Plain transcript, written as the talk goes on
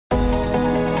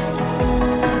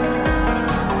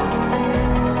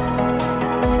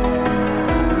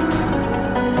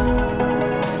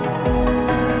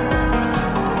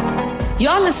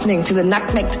listening to the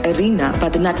Nutmeg Arena by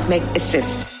the Nutmeg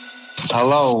Assist.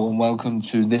 Hello and welcome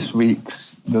to this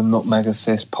week's The Nutmeg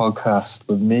Assist podcast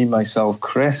with me, myself,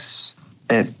 Chris,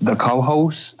 the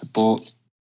co-host, but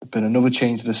there's been another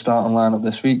change to the starting lineup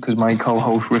this week because my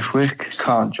co-host, Rithwik,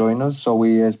 can't join us, so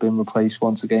he has been replaced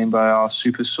once again by our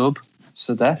super sub,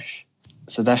 Sadesh.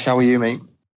 Sadesh, how are you, mate?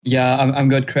 Yeah, I'm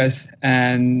good, Chris,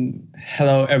 and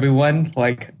hello, everyone.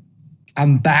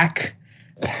 I'm back.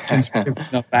 Since we're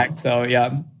not back, so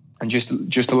yeah. And just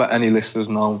to let any listeners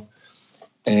know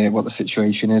what the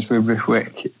situation is with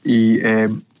Rithwik, he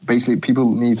basically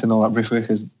people need to know that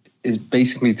Rithwik is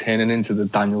basically turning into the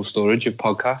Daniel Sturridge of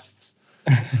podcasts.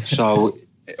 So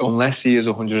unless he is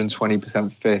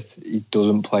 120% fit, he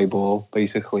doesn't play ball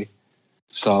basically.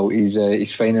 So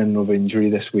he's feigning another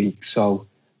injury this week. So,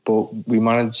 but we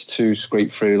managed to scrape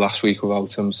through last week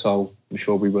without him. So I'm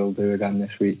sure we will do again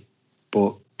this week.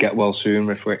 But get well soon,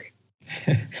 Rithwik.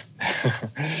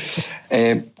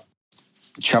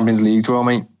 Champions League draw,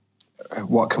 mate.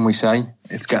 What can we say?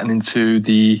 It's getting into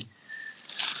the,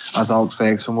 as Alex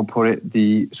Ferguson would put it,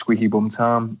 the squeaky bum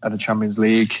time at the Champions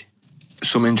League.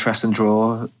 Some interesting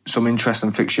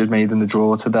fixtures made in the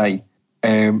draw today.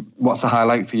 What's the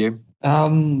highlight for you?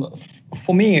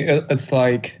 For me, it's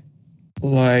like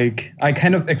I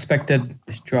kind of expected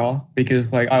this draw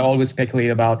because I always speculate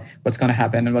about what's going to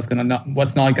happen and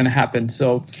what's not going to happen.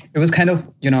 So it was kind of,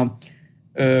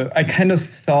 I kind of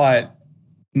thought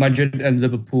Madrid and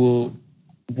Liverpool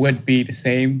would be the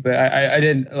same, but I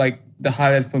didn't the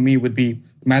highlight for me would be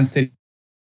Man City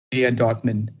and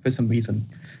Dortmund for some reason.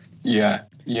 I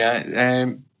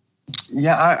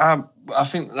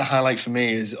think the highlight for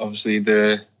me is obviously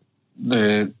the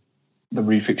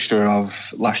refixture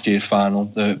of last year's final,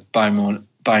 the Bayern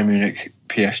Munich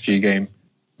PSG game,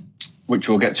 which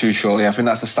we'll get to shortly. I think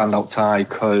that's a standout tie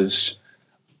because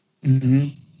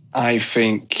I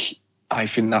think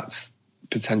that's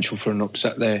potential for an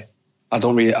upset there. I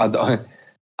don't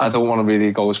want to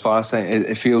really go as far as saying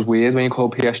it feels weird when you call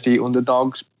PSG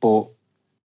underdogs, but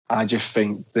I just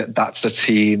think that's the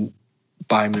team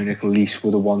Bayern Munich least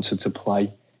would have wanted to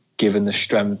play, given the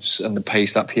strengths and the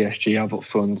pace that PSG have up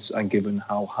front, and given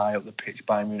how high up the pitch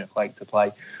Bayern Munich like to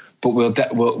play. But we'll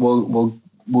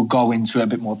go into it a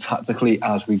bit more tactically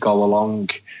as we go along.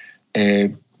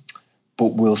 But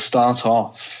we'll start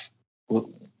off.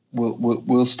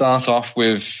 We'll start off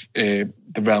with the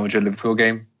Real Madrid Liverpool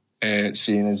game,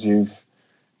 seeing as you've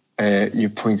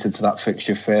pointed to that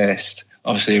fixture first.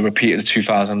 Obviously, a repeat of the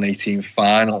 2018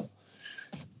 final.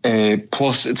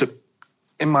 Plus,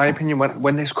 in my opinion,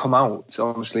 when this come out,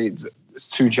 obviously it's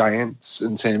two giants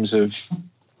in terms of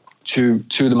two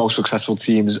of the most successful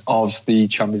teams of the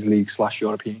Champions League /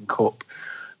 European Cup.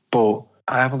 But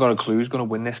I haven't got a clue who's going to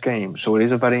win this game, so it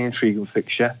is a very intriguing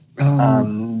fixture.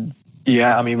 And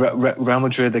yeah, I mean, Real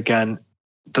Madrid again,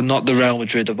 they're not the Real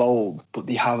Madrid of old, but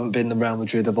they haven't been the Real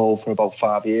Madrid of old for about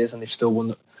 5 years, and they've still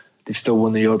won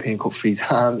the European Cup 3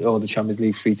 times or the Champions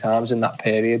League 3 times in that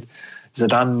period.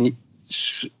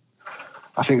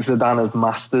 I think Zidane has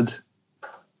mastered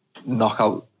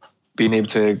knockout, being able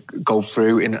to go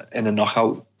through in a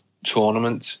knockout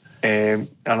tournament. And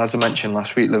as I mentioned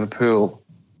last week, Liverpool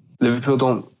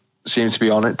don't seem to be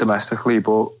on it domestically,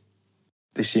 but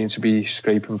they seem to be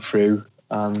scraping through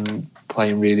and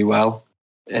playing really well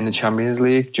in the Champions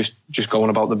League, just going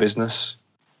about the business.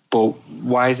 But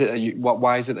why is it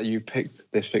that you picked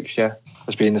this fixture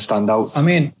as being the standouts? I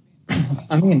mean,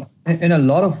 in a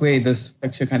lot of ways, this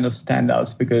fixture kind of stands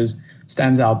out because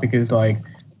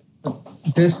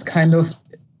this kind of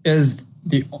is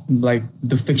the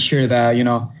fixture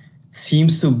that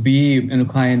seems to be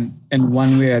inclined in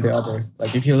one way or the other.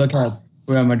 Like if you look at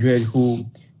Real Madrid, who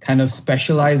kind of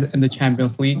specialize in the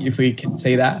Champions League, if we can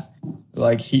say that,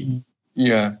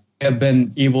 have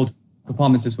been able to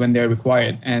performances when they're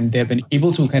required, and they've been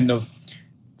able to kind of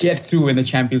get through in the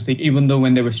Champions League, even though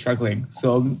when they were struggling.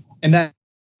 So in that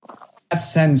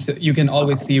sense, you can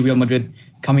always see Real Madrid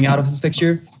coming out of this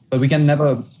picture, but we can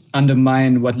never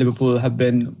undermine what Liverpool have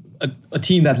been, a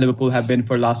team that Liverpool have been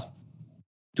for the last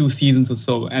 2 seasons or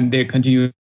so, and they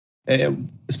continue,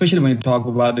 especially when you talk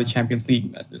about the Champions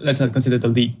League. Let's not consider the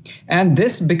league. And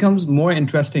this becomes more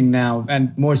interesting now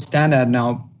and more standard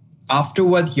now after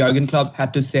what Jurgen Klopp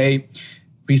had to say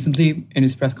recently in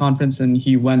his press conference, and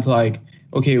he went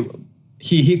okay,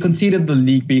 he conceded the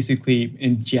league basically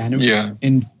in January,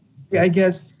 I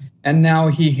guess, and now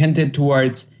he hinted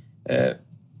towards a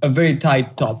very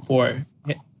tight top 4,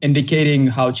 indicating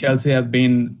how Chelsea have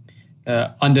been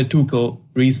under Tuchel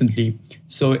recently.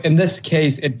 So in this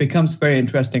case, it becomes very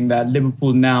interesting that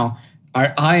Liverpool now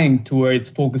are eyeing towards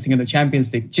focusing on the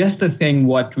Champions League, just the thing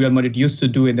what Real Madrid used to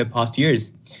do in the past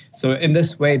years. So in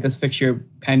this way, this fixture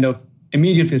kind of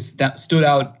immediately stood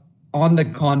out on the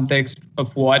context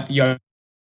of what Jurgen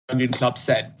Klopp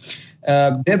said.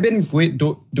 They've been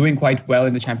doing quite well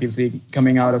in the Champions League,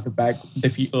 coming out of the back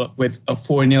defeat with a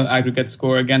 4-0 aggregate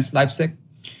score against Leipzig.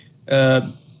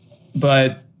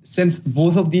 But since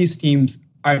both of these teams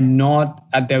are not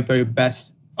at their very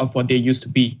best of what they used to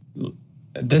be,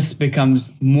 this becomes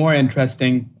more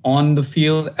interesting on the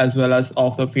field as well as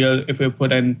off the field if we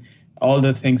put in all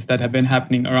the things that have been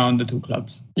happening around the two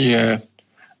clubs. Yeah,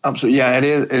 absolutely. Yeah,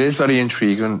 it is very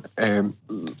intriguing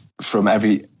from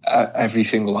every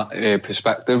single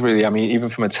perspective, really. I mean, even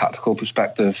from a tactical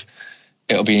perspective,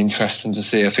 it'll be interesting to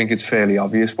see. I think it's fairly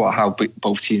obvious how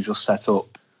both teams will set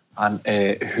up and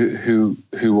who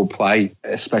will play,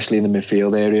 especially in the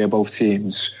midfield area, both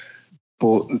teams.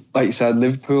 But like you said,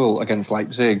 Liverpool against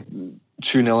Leipzig,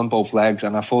 2-0 on both legs,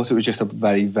 and I thought it was just a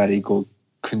very, very good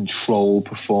control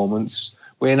performance.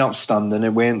 We're outstanding.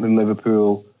 It weren't the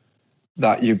Liverpool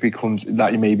that you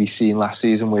maybe seen last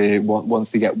season, where once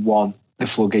they get one, the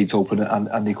floodgates open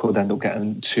and they could end up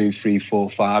getting 2, 3, 4,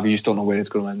 5. You just don't know where it's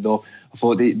going to end up. I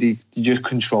thought they just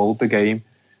controlled the game,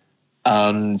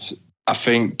 and I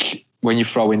think when you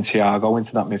throw in Thiago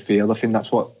into that midfield, I think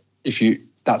that's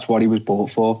what he was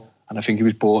bought for. And I think he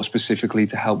was bought specifically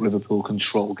to help Liverpool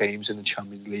control games in the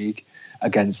Champions League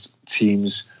against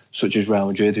teams such as Real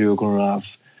Madrid, who are going to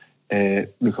have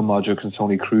Luka Modric and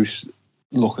Toni Kroos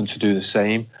looking to do the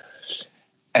same.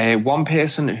 One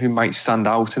person who might stand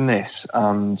out in this,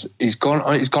 and he's gone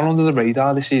under the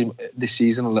radar this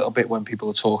season a little bit when people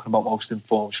are talking about most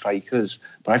informed strikers,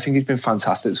 but I think he's been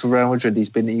fantastic for Real Madrid. He's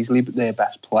been easily their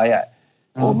best player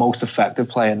or most effective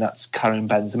player, and that's Karim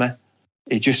Benzema.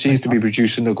 He just seems to be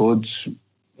producing the goods.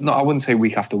 No, I wouldn't say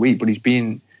week after week, but he's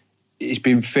been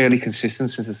fairly consistent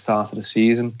since the start of the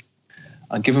season.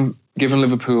 And given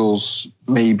Liverpool's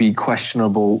maybe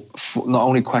questionable, not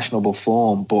only questionable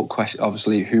form, but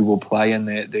obviously who will play and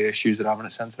the issues they're having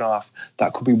at centre half,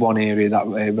 that could be one area that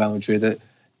Real Madrid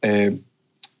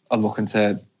are looking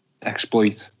to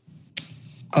exploit.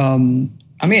 I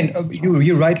mean,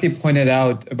 you rightly pointed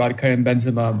out about Karim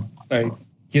Benzema.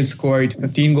 He scored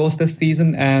 15 goals this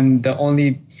season, and the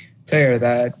only player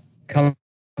that comes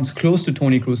close to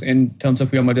Toni Kroos in terms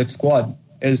of Real Madrid's squad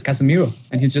is Casemiro,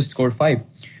 and he's just scored 5.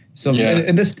 So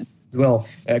in this as well,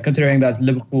 considering that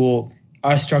Liverpool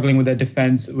are struggling with their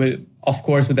defense, with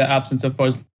the absence of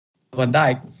Virgil van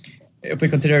Dijk, if we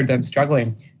consider them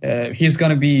struggling, he's going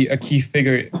to be a key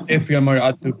figure if Real Madrid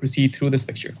are to proceed through this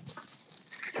fixture.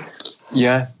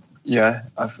 Yeah.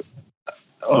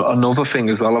 Another thing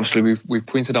as well, obviously, we've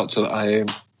pointed out to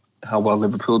how well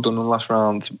Liverpool done in the last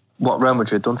round. What Real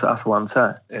Madrid done to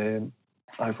Atalanta,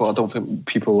 I don't think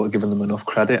people are giving them enough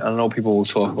credit. I know people will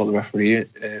talk about the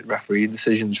referee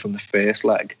decisions from the first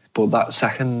leg, but that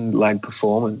second leg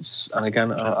performance, and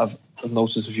again, I've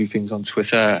noticed a few things on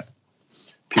Twitter,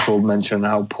 people mention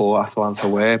how poor Atalanta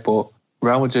were, but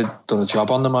Real Madrid done a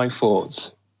job on them, I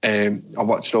thought. I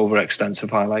watched over extensive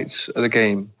highlights of the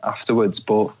game afterwards,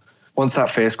 but once that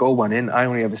first goal went in, I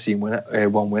only ever seen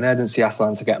one winner. I didn't see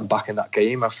Atalanta getting back in that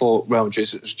game. I thought Real Madrid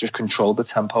just controlled the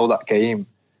tempo of that game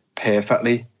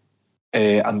perfectly,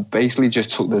 and basically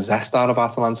just took the zest out of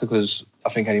Atalanta, because I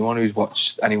think anyone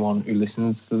who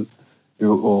listens to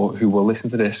or who will listen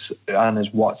to this and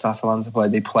has watched Atalanta play,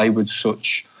 they play with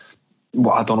such,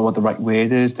 I don't know what the right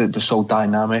word is, they're so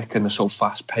dynamic and they're so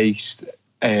fast paced,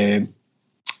 and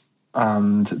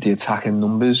the attacking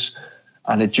numbers,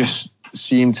 and it just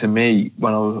seemed to me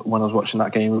when I was watching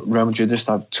that game, Real Madrid just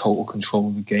had total control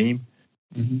of the game.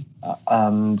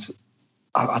 And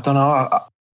I don't know.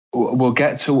 We'll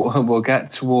get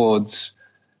towards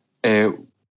the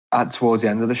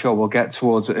end of the show. We'll get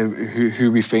towards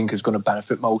who we think is going to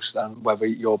benefit most, and whether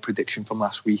your prediction from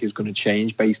last week is going to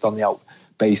change based on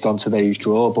today's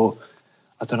draw. But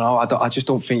I don't know. I just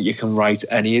don't think you can write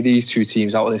any of these two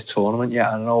teams out of this tournament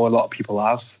yet. I know a lot of people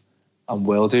have and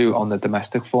will do on the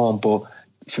domestic form, but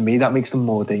for me that makes them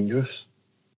more dangerous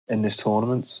in this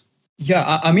tournament.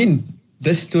 Yeah, I mean,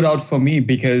 this stood out for me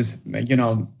because,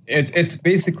 it's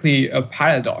basically a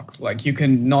paradox. Like, you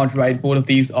cannot write both of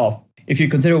these off. If you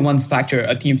consider one factor,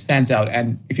 a team stands out,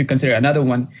 and if you consider another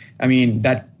one, I mean,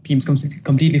 that team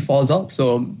completely falls off.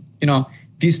 So,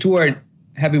 these two are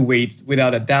heavyweights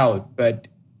without a doubt, but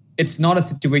it's not a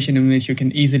situation in which you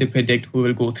can easily predict who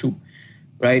will go through.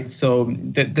 Right, so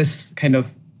this kind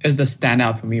of is the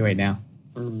standout for me right now.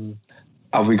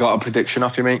 Have we got a prediction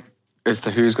off you, mate, as to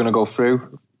who's going to go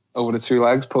through over the two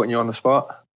legs, putting you on the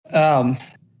spot?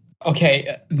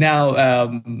 Okay, now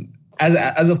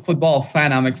as a football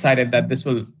fan, I'm excited that this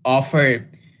will offer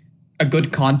a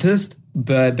good contest.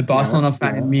 But the Barcelona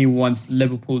fan in me wants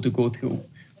Liverpool to go through.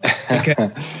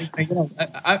 Because,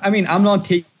 I mean, I'm not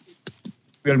taking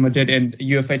Real Madrid in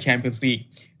UEFA Champions League.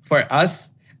 For us,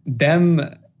 them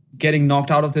getting knocked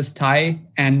out of this tie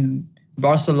and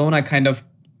Barcelona kind of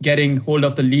getting hold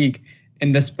of the league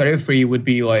in this periphery would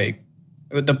be like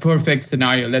the perfect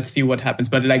scenario. Let's see what happens.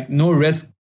 But like no risk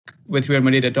with Real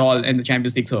Madrid at all in the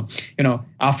Champions League. So,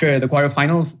 after the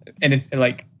quarterfinals, and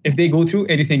if they go through,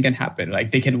 anything can happen. Like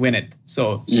they can win it.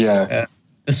 So the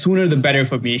sooner the better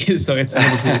for me. So it's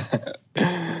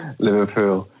Liverpool.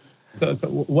 Liverpool. So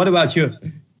what about you?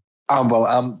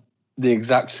 I'm the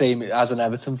exact same as an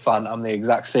Everton fan. I'm the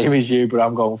exact same as you, but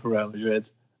I'm going for Real Madrid.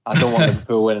 I don't want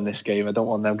Liverpool winning this game. I don't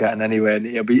want them getting anywhere.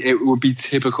 It would be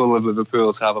typical of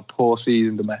Liverpool to have a poor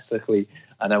season domestically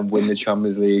and then win the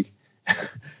Champions League.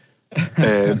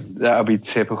 That would be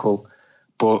typical.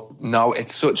 But no,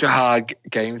 it's such a hard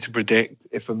game to predict.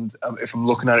 If I'm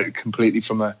looking at it completely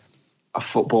from a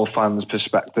football fan's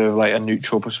perspective, like a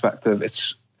neutral perspective,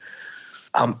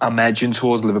 I'm edging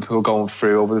towards Liverpool going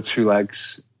through over the two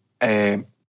legs,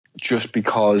 just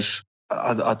because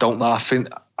I don't know. I think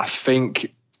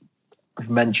I've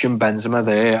mentioned Benzema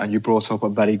there, and you brought up a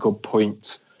very good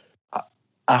point.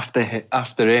 After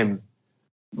him,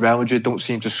 Real Madrid don't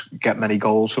seem to get many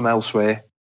goals from elsewhere.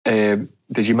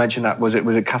 Did you mention that? Was it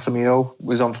Casemiro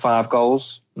was on 5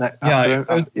 goals after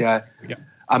him? Yeah.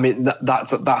 I mean,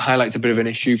 that highlights a bit of an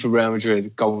issue for Real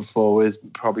Madrid going forward.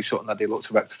 Probably something that they look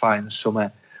to rectify in the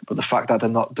summer. But the fact that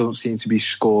they don't seem to be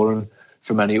scoring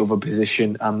from any other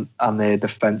position, and their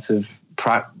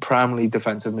primarily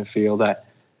defensive midfielder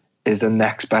is the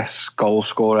next best goal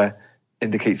scorer,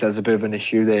 indicates there's a bit of an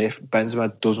issue there. If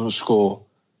Benzema doesn't score,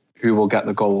 who will get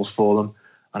the goals for them?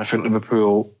 And I think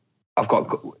Liverpool,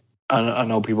 I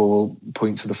know people will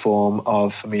point to the form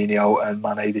of Firmino and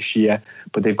Mane this year,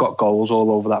 but they've got goals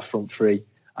all over that front three.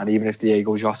 And even if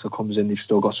Diego Jota comes in, they've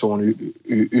still got someone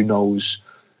who knows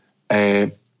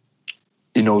where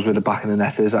the back of the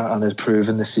net is, and has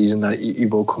proven this season that he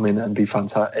will come in and be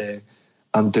fantastic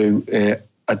and do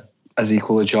as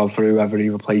equal a job for whoever he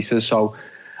replaces. So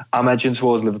I'm edging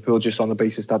towards Liverpool just on the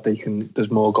basis that there's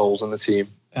more goals on the team.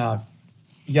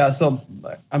 So,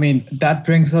 I mean, that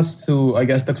brings us to, I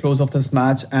guess, the close of this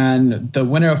match. And the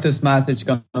winner of this match is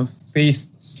going to face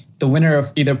the winner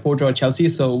of either Porto or Chelsea.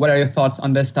 So what are your thoughts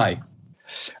on this tie?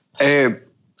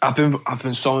 I've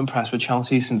been so impressed with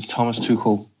Chelsea since Thomas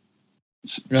Tuchel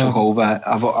took over.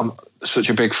 I'm such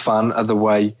a big fan of the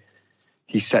way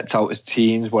he sets out his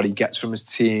teams, what he gets from his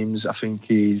teams. I think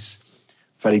he's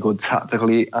very good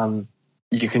tactically, and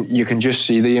you can just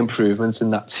see the improvements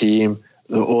in that team.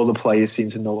 All the players seem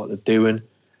to know what they're doing,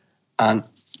 and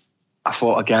I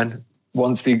thought again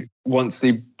once they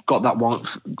got that one,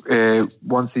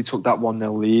 once they took that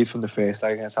 1-0 lead from the first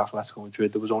leg against Atletico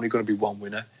Madrid, there was only going to be one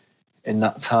winner in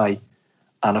that tie,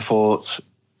 and I thought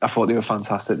they were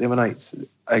fantastic the other night.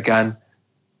 Again,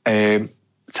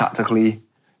 tactically,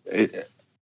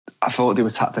 I thought they were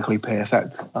tactically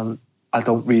perfect, and I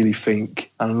don't really think.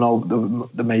 And I know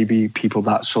there may be people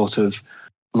that sort of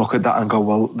look at that and go,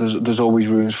 well, there's always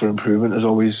rooms for improvement. There's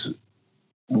always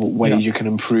ways you can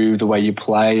improve the way you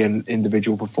play and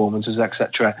individual performances,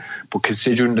 etc. But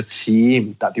considering the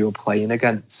team that they were playing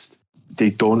against,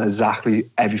 they'd done exactly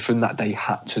everything that they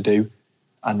had to do,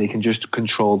 and they can just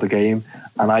control the game.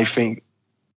 And I think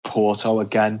Porto,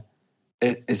 again,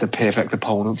 is the perfect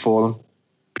opponent for them,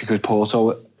 because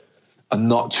Porto are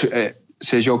not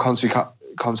Sergio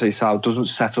Conceição doesn't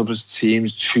set up his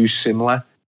teams too dissimilar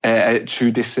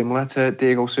to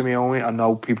Diego Simeone. I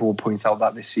know people will point out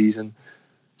that this season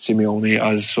Simeone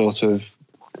has sort of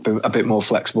been a bit more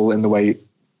flexible in the way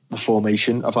the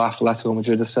formation of Atletico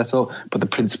Madrid is set up, but the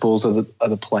principles of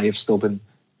the play have still been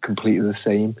completely the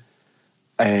same.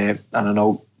 And I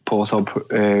know Porto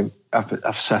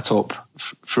have set up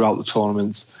throughout the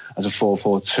tournament as a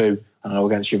 4-4-2. I know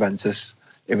against Juventus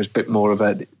it was a bit more of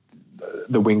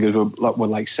the wingers were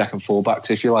like second fullbacks,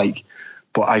 if you like.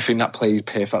 But I think that plays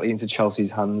perfectly into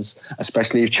Chelsea's hands,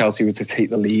 especially if Chelsea were to take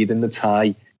the lead in the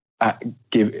tie at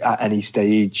any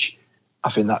stage. I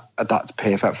think that's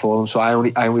perfect for them. So I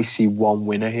only see one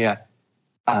winner here,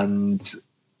 and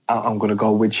I'm going to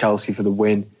go with Chelsea for the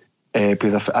win,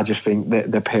 because I just think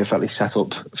they're perfectly set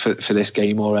up for this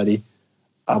game already.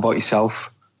 How about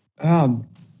yourself?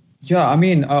 Yeah, I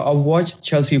mean, I watched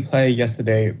Chelsea play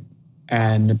yesterday,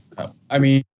 and I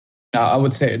mean, I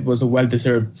would say it was a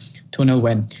well-deserved 2-0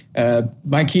 win.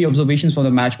 My key observations from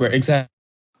the match were exactly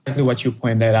what you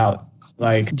pointed out.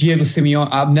 Like Diego Simeone,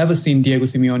 I've never seen Diego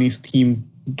Simeone's team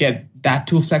get that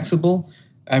too flexible.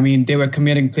 I mean, they were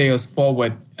committing players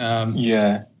forward.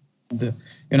 They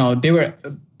were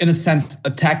in a sense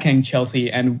attacking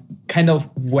Chelsea and kind of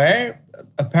were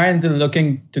apparently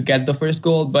looking to get the first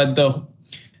goal, but the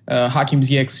Hakim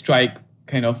Ziyech strike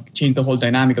kind of changed the whole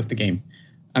dynamic of the game.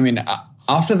 I mean,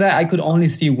 after that, I could only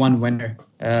see one winner.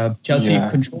 Chelsea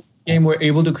controlled the game, were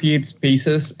able to create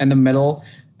spaces in the middle,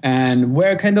 and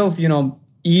were kind of,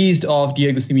 eased off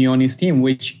Diego Simeone's team,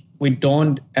 which we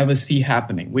don't ever see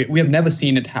happening. We have never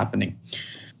seen it happening.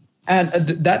 And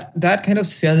that kind of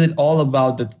says it all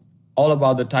about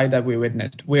the tie that we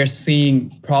witnessed. We're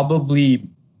seeing probably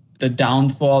the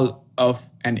downfall of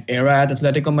an era at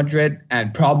Atletico Madrid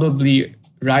and probably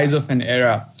rise of an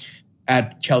era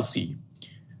at Chelsea.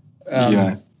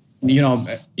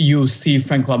 You see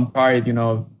Frank Lampard,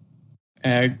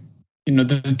 the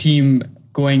team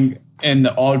going in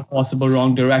all possible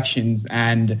wrong directions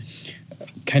and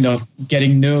kind of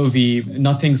getting nervy.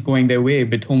 Nothing's going their way,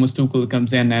 but Thomas Tuchel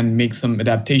comes in and makes some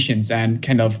adaptations and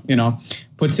kind of,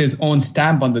 puts his own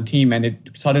stamp on the team, and it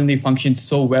suddenly functions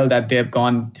so well that they have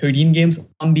gone 13 games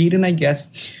unbeaten, I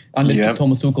guess, under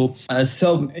Thomas Tuchel.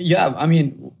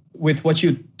 With what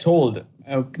you told,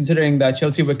 considering that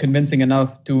Chelsea were convincing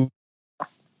enough to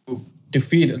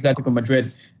defeat Atletico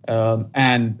Madrid,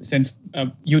 and since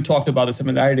you talked about the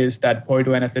similarities that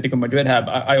Porto and Atletico Madrid have,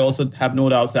 I also have no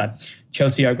doubts that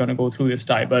Chelsea are going to go through this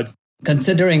tie. But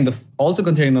considering the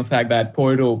fact that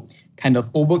Porto kind of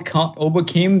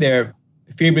overcame their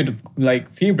favorites. They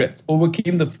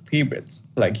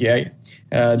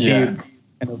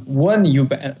kind of won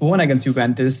against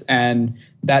Juventus, and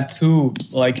that too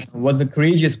was a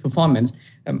courageous performance.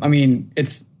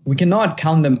 We cannot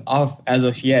count them off as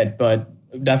of yet, but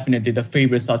definitely the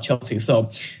favorites are Chelsea. So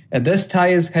this tie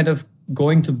is kind of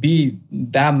going to be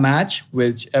that match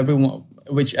which everyone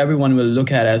will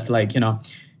look at as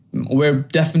we're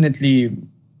definitely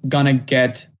gonna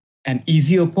get an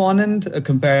easy opponent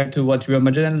compared to what Real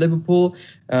Madrid and Liverpool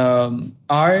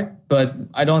are, but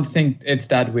I don't think it's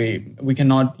that way. We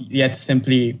cannot yet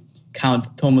simply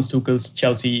count Thomas Tuchel's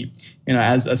Chelsea,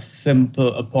 as a simple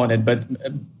opponent. But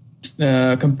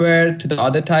compared to the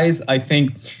other ties, I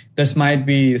think this might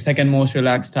be the second most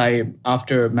relaxed tie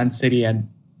after Man City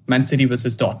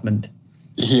versus Dortmund.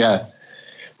 Yeah,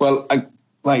 well,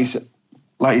 like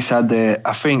you said there,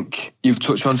 I think you've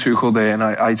touched on Tuchel there, and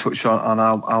I touched on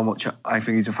how much I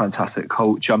think he's a fantastic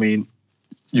coach. I mean,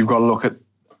 you've got to look at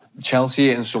Chelsea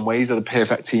in some ways are the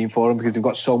perfect team for him because they've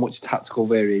got so much tactical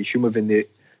variation within the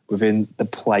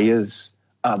players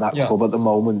at that club at the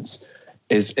moment.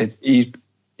 It's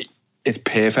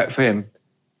perfect for him,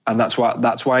 and that's why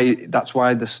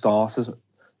the starters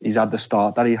he's had the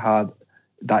start that he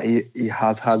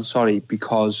has had.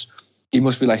 Because he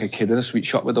must be like a kid in a sweet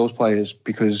shop with those players,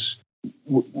 because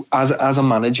as a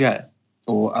manager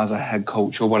or as a head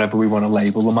coach or whatever we want to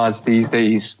label them as these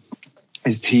days,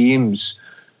 his teams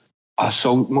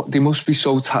they must be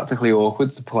so tactically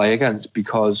awkward to play against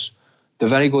because they're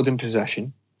very good in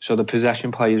possession. So the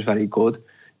possession play is very good.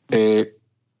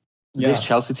 This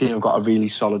Chelsea team have got a really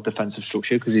solid defensive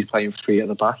structure because he's playing three at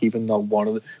the back, even though one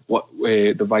of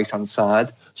the right hand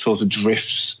side sort of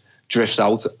drifts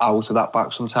out of that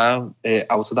back sometimes,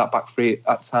 out of that back three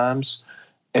at times.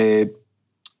 They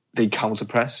counter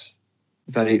press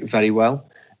very, very well,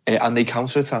 and they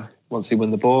counter attack once they win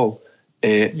the ball.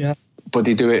 But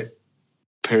they do it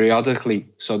periodically,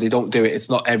 so they don't do it. It's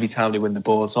not every time they win the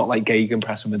ball. It's not like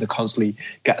gegenpressing where they're constantly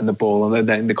getting the ball and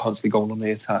then they're constantly going on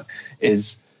the attack.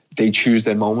 They choose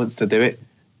their moments to do it.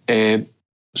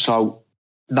 So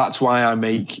that's why I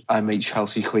make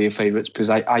Chelsea clear favourites, because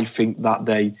I think that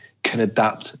they can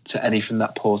adapt to anything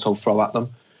that Porto throw at them.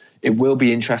 It will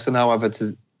be interesting, however,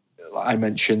 I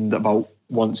mentioned about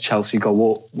once Chelsea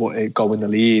go in the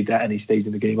lead at any stage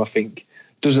in the game. I think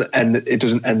it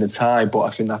doesn't end the tie, but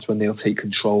I think that's when they'll take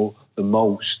control the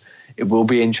most. It will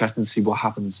be interesting to see what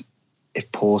happens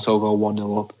if Porto go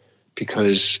 1-0 up,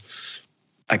 because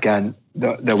again,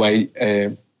 the way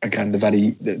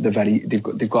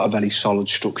they've got a very solid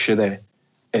structure there,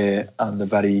 and they're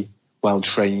very well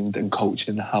trained and coached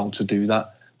in how to do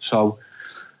that. So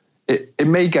it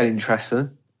may get interesting,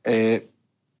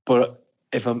 but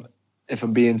if I'm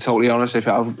being totally honest, if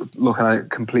I'm looking at it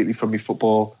completely from my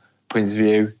football point of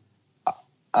view,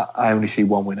 I only see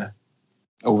one winner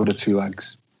over the two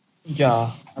legs.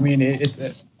 Yeah,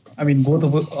 both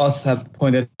of us have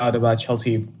pointed out about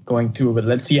Chelsea going through, but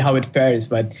let's see how it fares.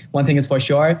 But one thing is for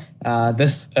sure,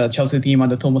 this Chelsea team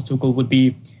under Thomas Tuchel would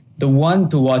be the one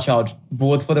to watch out,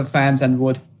 both for the fans and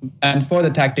for the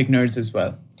tactic nerds as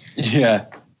well. Yeah,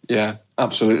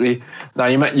 absolutely. Now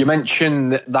you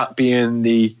mentioned that being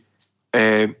the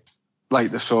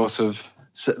like the sort of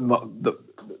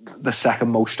the second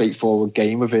most straightforward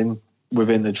game within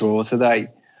the draw today.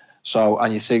 So,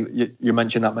 and you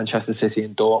mentioned that Manchester City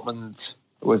and Dortmund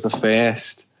was the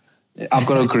first. I've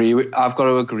got to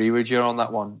agree with you on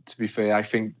that one. To be fair, I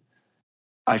think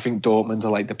Dortmund are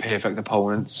like the perfect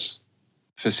opponents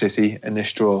for City in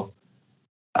this draw,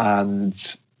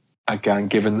 and again,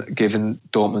 given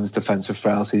Dortmund's defensive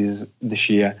frailties this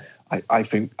year, I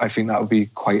think that would be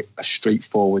quite a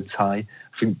straightforward tie.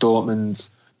 I think Dortmund,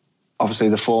 obviously,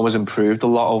 the form has improved a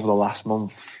lot over the last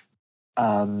month,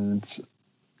 and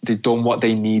they've done what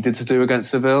they needed to do against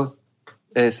Sevilla.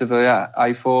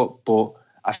 I thought, but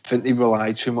I think they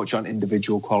relied too much on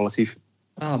individual quality.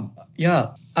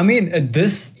 Yeah, I mean,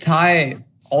 this tie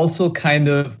also kind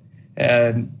of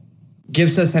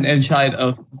gives us an insight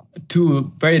of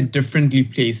two very differently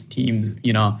placed teams,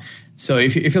 you know. So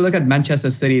if you look at Manchester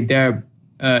City,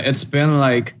 it's been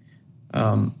like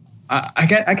I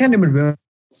can't even remember,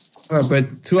 but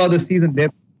throughout the season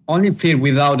they've only played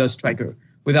without a striker,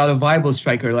 without a viable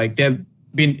striker. Like they've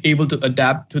been able to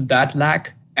adapt to that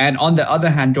lack. And on the other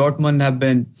hand, Dortmund have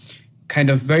been kind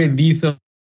of very lethal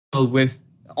with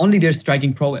only their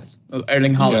striking prowess,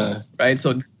 Erling Haaland, right?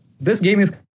 So this game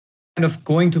is kind of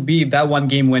going to be that one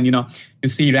game when, you know, you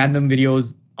see random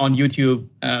videos on YouTube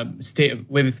stay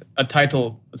with a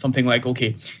title, something like,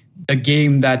 okay, the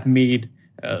game that made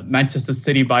Manchester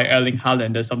City by Erling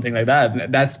Haaland or something like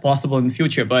that. That's possible in the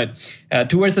future. But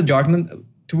towards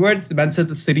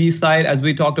Manchester City side, as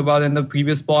we talked about in the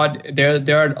previous pod, there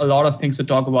are a lot of things to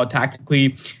talk about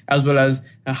tactically, as well as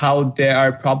how they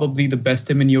are probably the best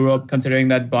team in Europe, considering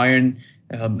that Bayern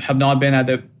have not been at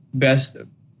the best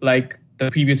like the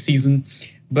previous season.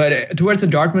 But towards the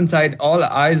Dortmund side, all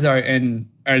eyes are in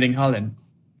Erling Haaland,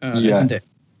 isn't it?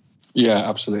 Yeah,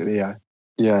 absolutely.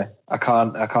 Yeah. I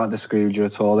can't disagree with you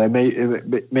at all. There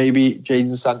maybe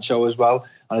Jadon Sancho as well,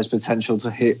 and his potential to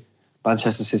hit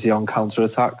Manchester City on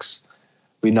counter-attacks.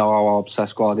 We know how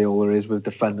obsessed Guardiola is with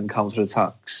defending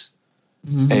counter-attacks.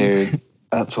 Mm-hmm.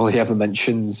 That's all he ever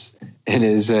mentions in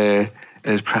his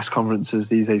press conferences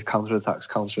these days, counter-attacks.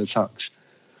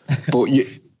 But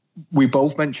we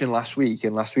both mentioned last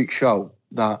week's show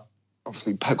that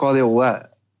obviously Pep Guardiola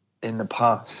in the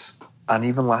past, and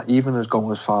even as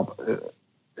going as far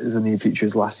as the near future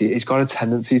as last year, he's got a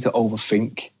tendency to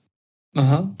overthink.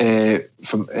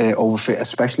 Overthink,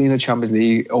 especially in the Champions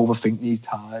League, overthink these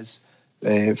ties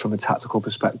from a tactical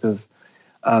perspective.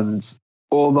 And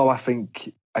although I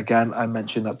think, again, I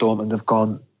mentioned that Dortmund have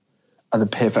gone are the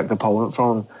perfect opponent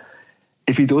for him,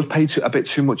 if he does pay a bit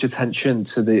too much attention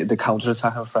to the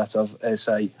counter-attacking threat of,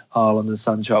 say, Haaland and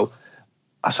Sancho,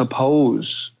 I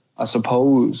suppose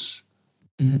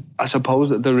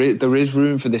that there is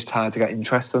room for this tie to get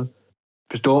interesting.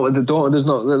 Because Dortmund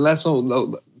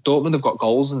have got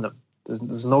goals in them.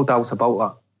 There's no doubt about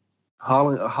that.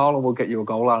 Haaland will get you a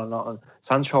goal out of that. And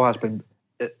Sancho has been.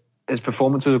 His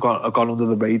performances have gone under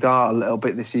the radar a little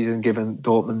bit this season, given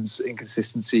Dortmund's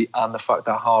inconsistency and the fact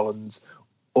that Haaland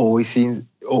always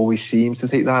seems to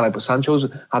take the highlight. But Sancho's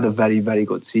had a very, very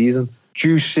good season. Do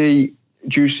you see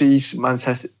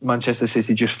Manchester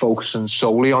City just focusing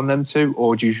solely on them two,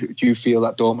 or do you feel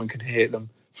that Dortmund can hit them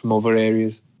from other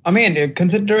areas? I mean,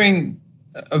 considering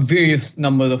a various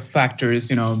number of factors,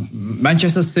 you know,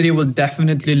 Manchester City will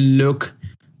definitely look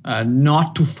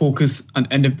not to focus on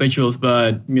individuals,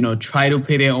 but, you know, try to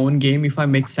play their own game, if I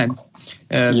make sense.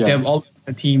 They've always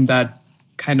been a team that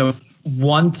kind of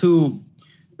want to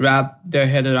wrap their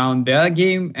head around their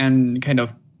game and kind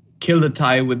of kill the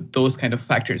tie with those kind of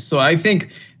factors. So I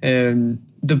think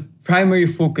the primary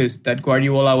focus that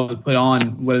Guardiola will put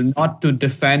on will not to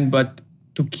defend, but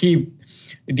to keep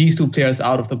these two players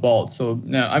out of the ball. So,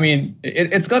 I mean,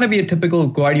 it's going to be a typical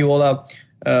Guardiola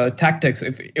tactics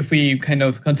if we kind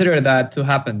of consider that to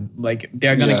happen. Like,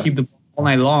 they're going to keep the ball all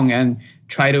night long and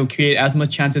try to create as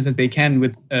much chances as they can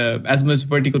with as much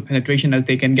vertical penetration as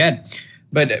they can get.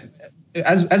 But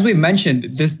as we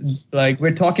mentioned, this, like,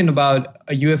 we're talking about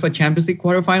a UEFA Champions League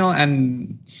quarterfinal,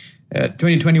 and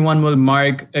 2021 will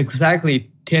mark exactly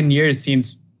 10 years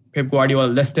since Pep Guardiola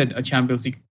lifted a Champions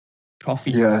League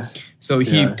trophy. So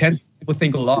he tends to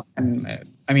think a lot, and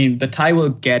I mean, the tie will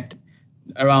get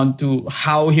around to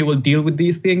how he will deal with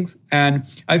these things. And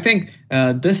I think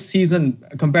this season,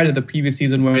 compared to the previous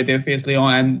season where they faced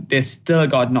Lyon and they still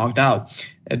got knocked out,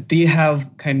 they have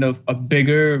kind of a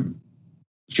bigger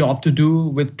job to do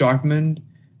with Dortmund,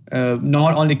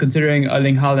 not only considering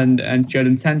Erling Haaland and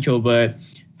Jadon Sancho, but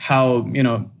how, you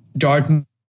know, Dortmund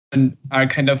are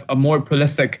kind of a more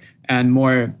prolific and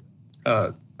more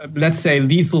let's say,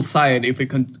 lethal side if we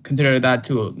consider that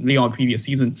to Lyon previous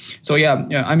season. So yeah,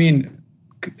 I mean,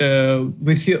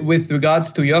 with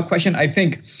regards to your question, I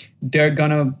think they are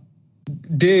gonna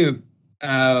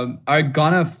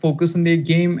focus on their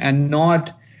game and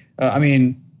not,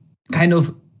 kind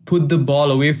of put the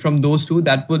ball away from those two.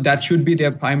 That should be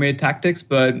their primary tactics.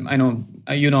 But I know,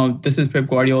 this is Pep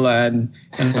Guardiola, and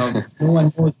no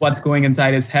one knows what's going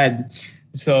inside his head.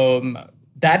 So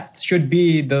that should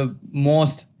be the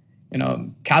most,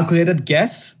 calculated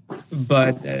guess.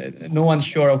 But no one's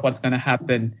sure of what's going to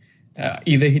happen.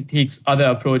 Either he takes other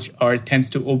approach or tends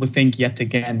to overthink yet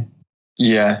again.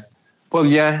 Yeah. Well,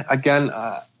 yeah. Again,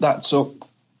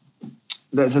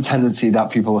 there's a tendency that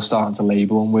people are starting to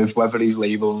label him with, whether he's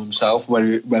labeling himself,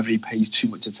 whether he pays too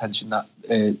much attention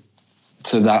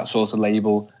to that sort of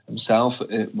label himself.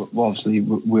 Obviously,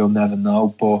 we'll never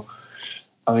know. But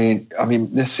I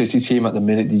mean, this City team at the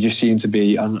minute, they just seem to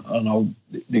be. I know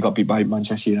they got beat by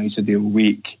Manchester United the other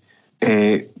week,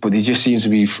 but they just seem to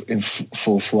be in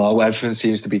full flow. Everything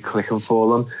seems to be clicking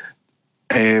for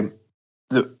them.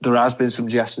 There has been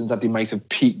suggestions that they might have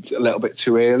peaked a little bit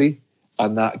too early.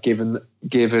 And that, given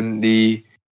the,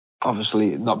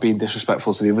 obviously not being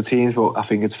disrespectful to the other teams, but I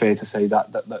think it's fair to say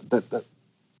that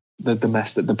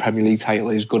the Premier League title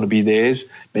is going to be theirs.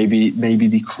 Maybe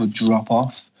they could drop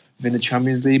off in the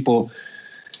Champions League, but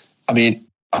I mean,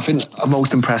 I think the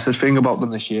most impressive thing about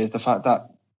them this year is the fact that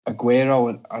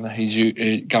Aguero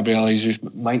and Gabriel Jesus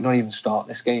might not even start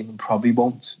this game and probably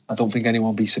won't. I don't think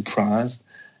anyone will be surprised.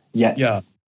 Yet,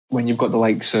 when you've got the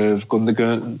likes of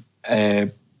Gundogan,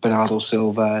 Bernardo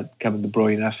Silva, Kevin De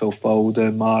Bruyne, Phil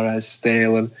Foden, Mahrez,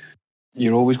 Sterling,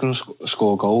 you're always going to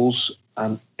score goals.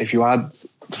 And if you add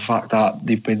the fact that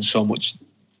they've been so much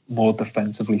more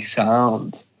defensively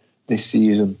sound this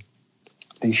season,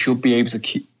 they should be able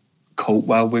to cope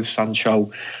well with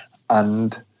Sancho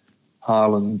and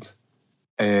Haaland.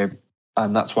 And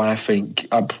that's why I think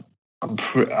I'd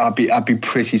be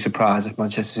pretty surprised if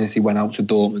Manchester City went out to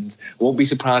Dortmund. I won't be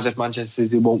surprised if Manchester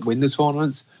City won't win the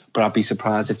tournament, but I'd be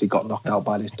surprised if they got knocked out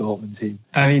by this Dortmund team.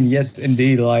 I mean, yes,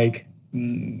 indeed.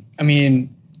 We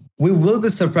will be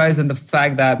surprised in the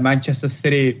fact that Manchester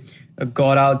City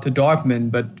got out to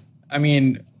Dortmund, but I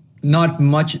mean, not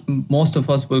much. Most of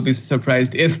us will be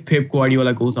surprised if Pep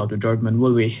Guardiola goes out to Dortmund,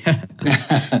 will we?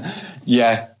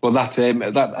 Yeah, well, that's it.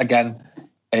 That again,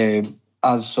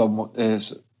 as someone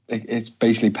is. It's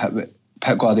basically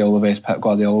Pep Guardiola versus Pep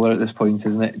Guardiola at this point,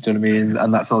 isn't it? Do you know what I mean?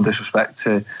 And that's no disrespect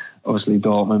to obviously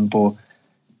Dortmund, but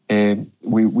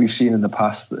we've seen in the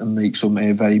past them make some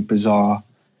very bizarre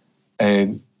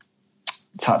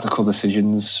tactical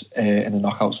decisions in the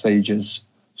knockout stages.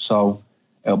 So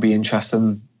it'll be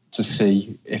interesting to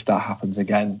see if that happens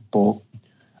again. But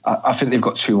I think they've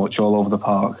got too much all over the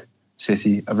park,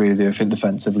 City. I really do. I think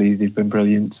defensively they've been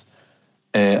brilliant.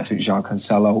 I think João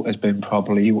Cancelo has been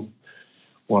probably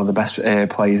one of the best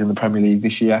players in the Premier League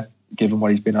this year, given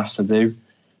what he's been asked to do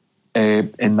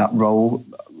in that role.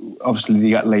 Obviously, they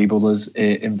get labelled as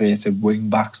inverted wing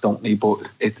backs, don't they? But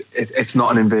it's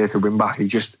not an inverted wing back.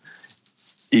 He's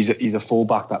a full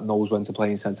back that knows when to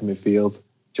play in centre midfield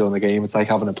during the game. It's like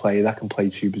having a player that can play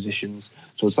two positions.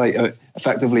 So it's like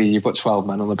effectively you've got 12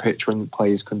 men on the pitch when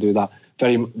players can do that.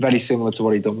 Very, very similar to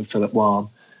what he'd done with Philipp Lahm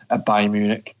at Bayern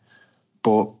Munich.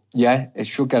 But yeah, it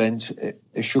should get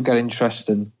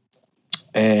interesting.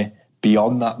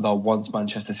 Beyond that, though, once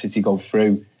Manchester City go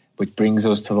through, which brings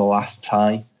us to the last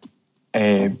tie,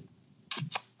 and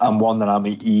one that I'm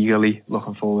eagerly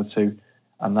looking forward to,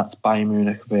 and that's Bayern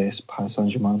Munich versus Paris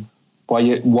Saint-Germain.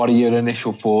 What are your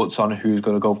initial thoughts on who's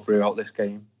going to go through out this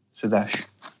game, Sudesh?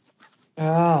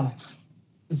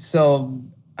 So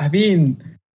I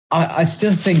mean, I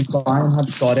still think Bayern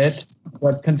have got it,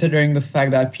 but considering the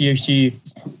fact that PSG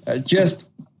just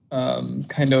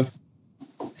kind of,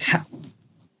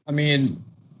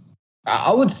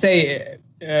 I would say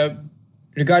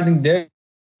regarding their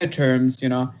terms,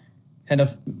 kind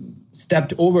of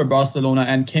stepped over Barcelona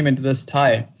and came into this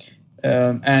tie.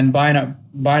 And Bayern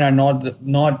are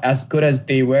not as good as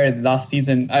they were last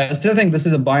season. I still think this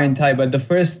is a Bayern tie, but the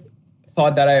first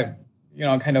thought that I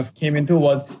kind of came into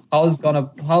was how's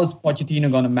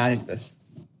Pochettino gonna manage this?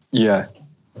 Yeah,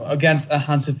 against a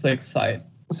Hansi Flick side.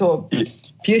 So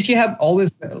PSG have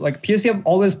always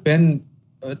been,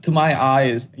 to my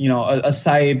eyes, a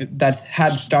side that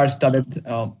had star-studded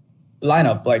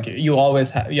lineup. Like you always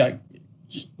have,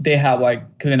 they have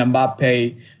like Kylian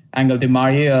Mbappe, Angel Di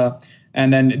Maria,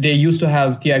 and then they used to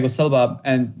have Thiago Silva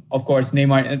and of course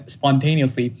Neymar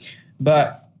spontaneously.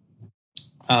 But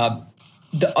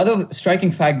the other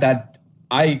striking fact that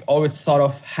I always sort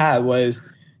of had was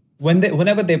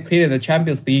whenever they played in the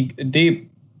Champions League, they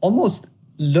almost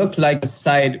looked like a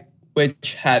side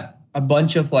which had a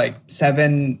bunch of like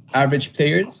 7 average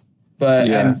players, but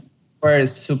and were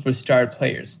superstar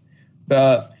players.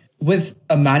 But with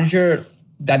a manager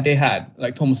that they had,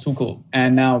 like Thomas Tuchel,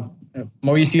 and now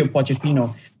Mauricio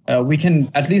Pochettino, we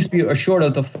can at least be assured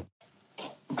of the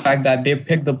fact that they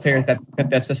pick the players that fit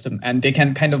their system, and they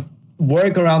can kind of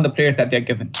work around the players that they're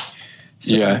given.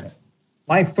 So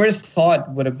my first thought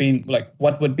would have been like,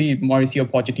 what would be Mauricio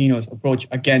Pochettino's approach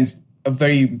against a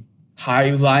very high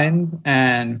line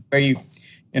and very,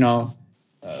 a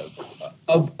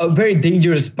very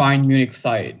dangerous Bayern Munich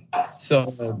side.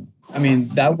 So, I mean,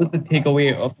 that was the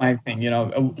takeaway of my thing.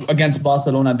 Against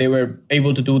Barcelona, they were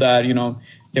able to do that.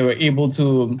 They were able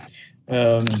to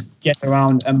get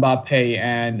around Mbappe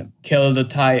and kill the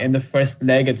tie in the first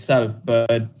leg itself.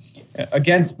 But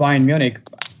against Bayern Munich,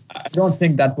 I don't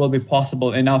think that will be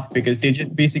possible enough, because they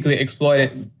just basically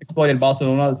exploited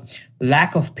Barcelona's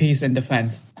lack of pace in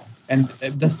defense. And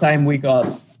this time we got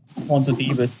Alphonso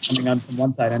Davies coming on from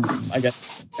one side, and I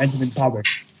guess Benjamin Pavard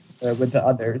with the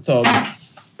other. So, I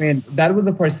mean, that was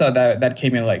the first thought that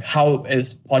came in, like, how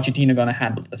is Pochettino going to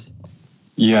handle this?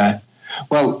 Yeah.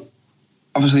 Well,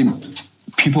 obviously,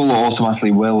 people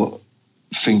automatically will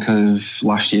think of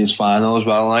last year's final as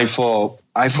well. And I thought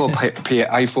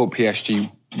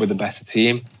PSG were the better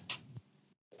team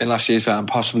in last year's final, and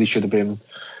possibly should have been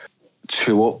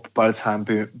 2 up by the time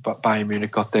Bayern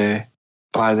Munich got there.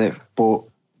 But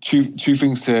two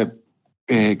things to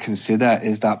consider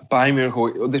is that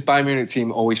this Bayern Munich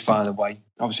team always find a way.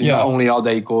 Obviously, not only are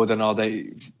they good and are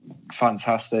they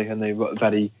fantastic, and they've got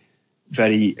very,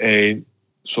 very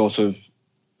sort of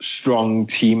strong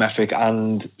team ethic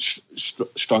and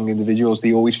strong individuals,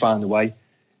 they always find a way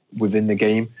within the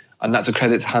game. And that's a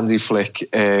credit to Hansi Flick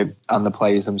and the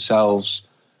players themselves.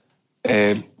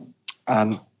 And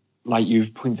like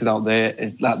you've pointed out there,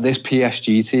 is that this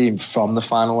PSG team from the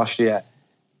final last year,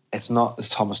 it's not a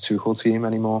Thomas Tuchel team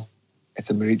anymore. It's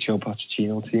a Mauricio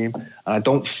Pochettino team. And I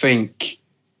don't think...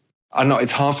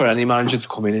 it's hard for any manager to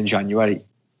come in January.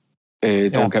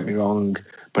 Don't get me wrong.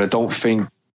 But I don't think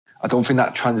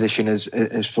that transition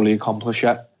is fully accomplished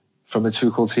yet from a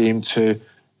Tuchel team to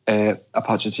a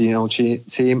Pochettino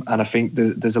team. And I think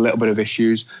there's a little bit of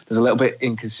issues. There's a little bit of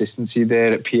inconsistency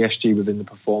there at PSG within the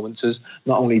performances,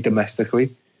 not only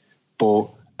domestically, but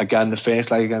again, the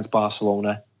first leg against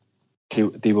Barcelona,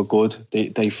 they were good.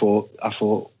 I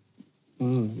thought,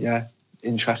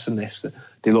 interest in this.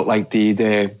 They looked like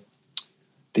they'd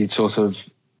sort of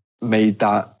made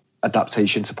that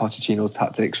adaptation to Pochettino's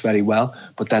tactics very well.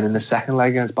 But then in the second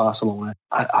leg against Barcelona,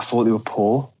 I thought they were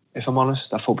poor, if I'm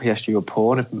honest. I thought PSG were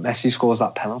poor. And if Messi scores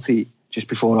that penalty just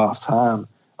before half-time,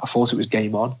 I thought it was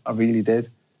game on. I really did.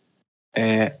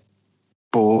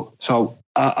 So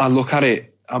I look at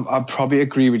it, I probably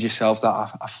agree with yourself that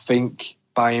I think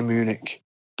Bayern Munich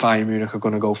are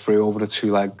going to go through over the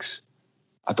 2 legs.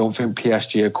 I don't think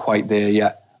PSG are quite there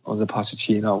yet under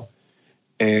Pochettino.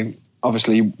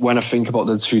 Obviously, when I think about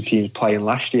the 2 teams playing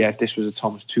last year, if this was a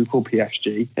Thomas Tuchel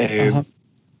PSG,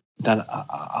 then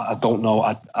I don't know.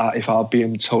 If I'll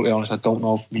be totally honest, I don't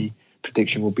know if my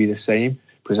prediction will be the same,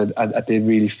 because I did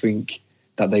really think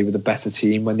that they were the better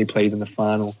team when they played in the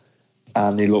final,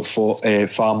 and they look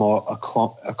far more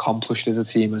accomplished as a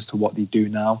team as to what they do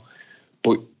now.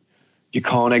 But you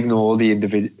can't ignore the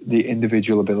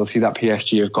individual ability that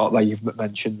PSG have got, like you've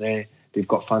mentioned there. They've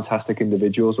got fantastic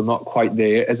individuals. They're not quite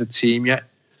there as a team yet,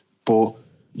 but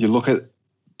you look at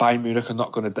Bayern Munich are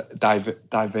not going to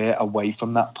divert away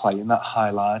from that play in that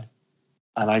high line,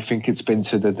 and I think it's been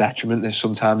to the detriment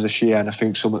sometimes this year. And I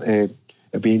think it'd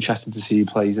be interesting to see who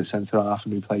plays at centre half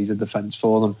and who plays at defence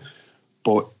for them.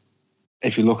 But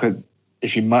if you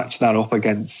match that up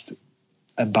against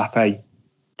Mbappe,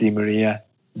 Di Maria,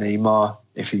 Neymar,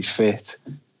 if he's fit,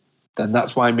 then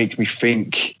that's why it makes me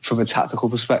think, from a tactical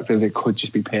perspective, it could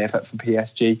just be perfect for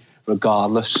PSG,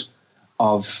 regardless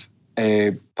of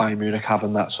Bayern Munich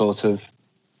having that sort of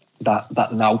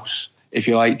that nous, if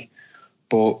you like.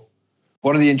 But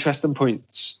one of the interesting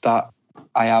points that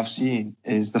I have seen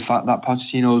is the fact that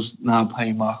Pochettino's now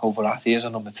playing Marco Verratti as a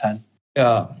number 10 in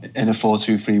a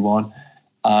 4-2-3-1.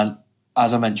 And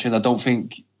as I mentioned, I don't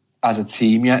think as a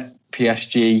team yet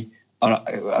PSG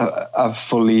are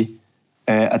fully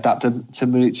adapted to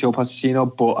Mauricio Pochettino,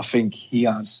 but I think he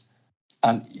has.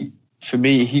 And for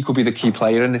me, he could be the key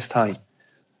player in this time.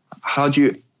 I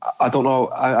don't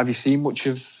know, have you seen much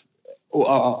of,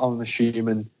 I'm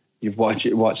assuming you've watched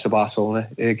the Barcelona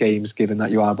games, given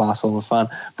that you are a Barcelona fan,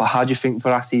 but how do you think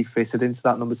Verratti fitted into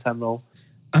that number 10 role?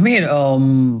 I mean,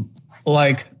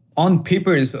 on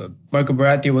papers, Marco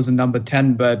Verratti was a number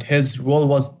 10, but his role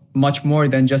was much more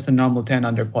than just a normal 10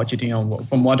 under Pochettino.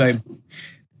 From what I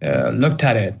looked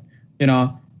at it,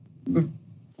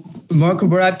 Marco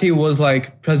Verratti was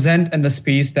like present in the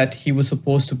space that he was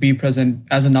supposed to be present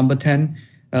as a number 10,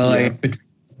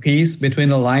 between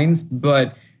the lines,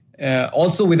 but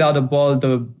also without the ball,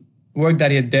 the work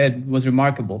that he did was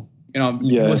remarkable.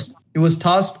 He was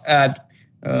tasked at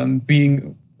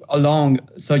being along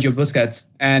Sergio Busquets,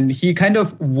 and he kind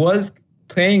of was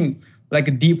playing like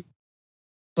a deep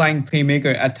flying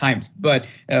playmaker at times. But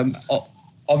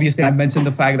obviously, I mentioned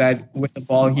the fact that with the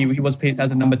ball, he was placed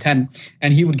as a number 10,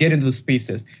 and he would get into the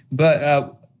spaces.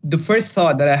 But the first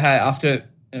thought that I had after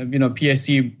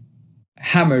PSG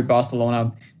hammered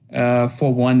Barcelona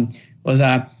 4-1 was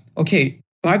that, okay,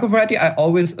 Marco Verratti, I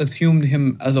always assumed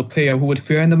him as a player who would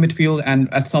fare in the midfield, and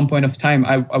at some point of time,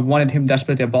 I wanted him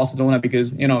desperately at Barcelona because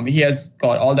he has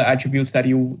got all the attributes that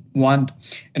you want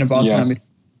in a Barcelona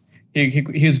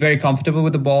midfield. He's very comfortable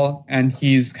with the ball, and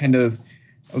he's kind of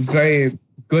very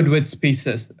good with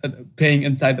spaces, playing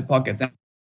inside the pockets. And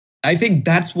I think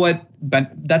that's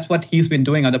what he's been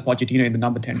doing under Pochettino in the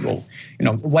number 10 role.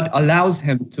 What allows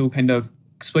him to kind of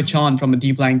switch on from a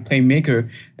deep lying playmaker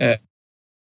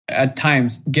at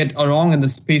times, get around in the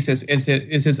spaces, is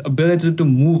his ability to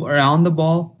move around the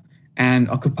ball and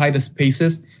occupy the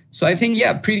spaces. So I think,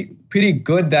 pretty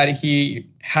good that he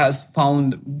has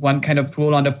found one kind of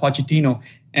role under Pochettino,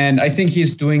 and I think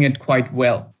he's doing it quite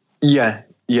well. Yeah.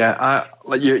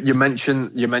 Like you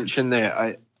mentioned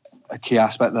there, a key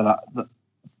aspect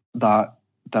that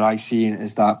I see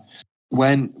is that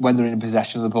when they're in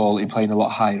possession of the ball, you're playing a lot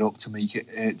higher up to make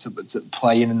it to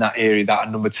playing in that area that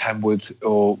a number 10 would,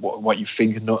 or what you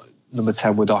think number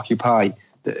 10 would occupy.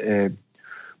 But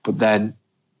then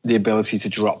the ability to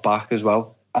drop back as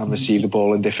well and receive the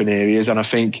ball in different areas. And I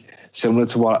think similar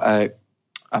to what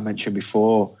I mentioned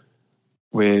before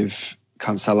with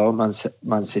Cancelo,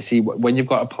 Man City, when you've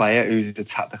got a player who's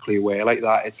tactically aware like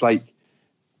that, it's like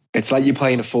you're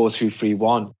playing a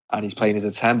 4-2-3-1 and he's playing as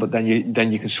a 10, but then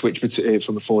you can switch from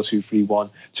a 4-2-3-1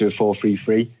 to a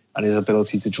 4-3-3, and his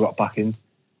ability to drop back in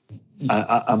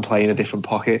and play in a different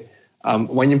pocket.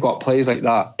 When you've got players like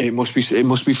that, it must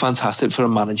be fantastic for a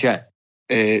manager.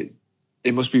 It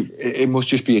must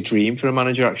just be a dream for a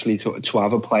manager actually to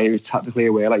have a player who's tactically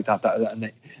aware like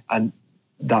that and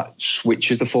that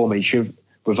switches the formation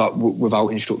without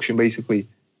instruction, basically.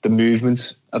 The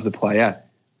movement of the player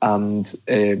and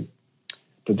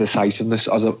the decisiveness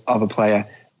of a player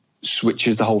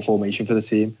switches the whole formation for the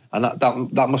team, and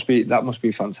that must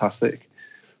be fantastic.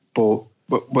 But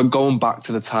when going back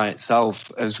to the tie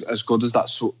itself, as good as that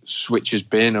switch has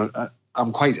been,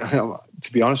 I'm quite,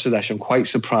 to be honest with you, I'm quite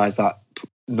surprised that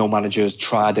no manager has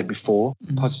tried it before.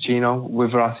 Pochettino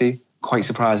with Verratti, quite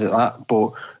surprised at that.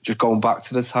 But just going back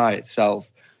to the tie itself,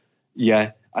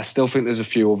 I still think there's a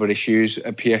few other issues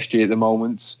at PSG at the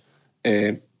moment.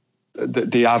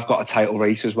 They have got a title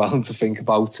race as well to think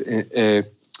about in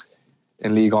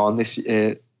Ligue 1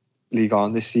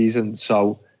 this season.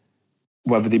 So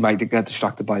whether they might get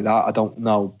distracted by that, I don't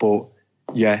know. But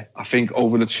I think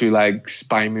over the two legs,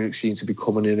 Bayern Munich seems to be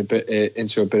coming in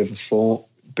into a bit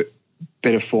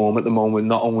of form at the moment,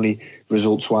 not only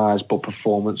results-wise but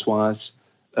performance-wise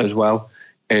as well.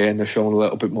 And they're showing a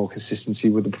little bit more consistency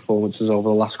with the performances over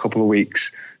the last couple of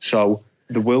weeks. So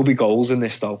there will be goals in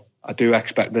this, though. I do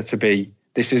expect there to be.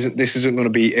 This isn't going to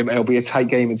be. It'll be a tight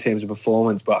game in terms of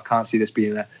performance, but I can't see this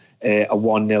being a 1-0,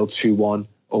 2-1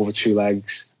 over two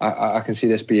legs. I can see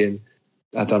this being,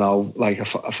 I don't know, like a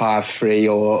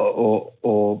 5-3 or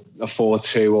a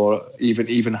 4-2 or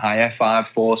even higher,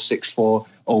 5-4, 6-4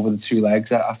 over the two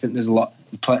legs. I think there's a lot.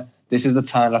 This is the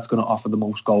time that's going to offer the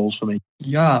most goals for me.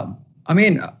 Yeah, I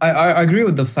mean, I agree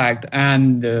with the fact,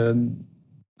 and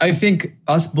I think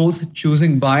us both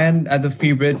choosing Bayern as the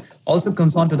favorite also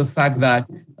comes on to the fact that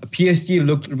PSG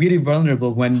looked really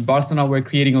vulnerable when Barcelona were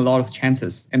creating a lot of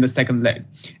chances in the second leg.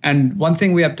 And one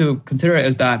thing we have to consider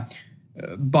is that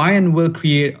Bayern will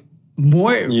create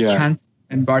more chances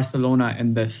than Barcelona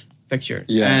in this fixture.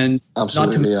 Yeah, and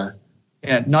absolutely.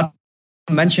 Not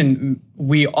to mention,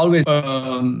 we always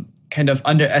kind of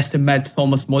underestimate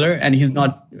Thomas Muller, and he's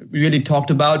not really talked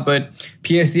about, but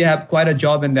PSG have quite a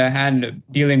job in their hand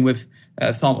dealing with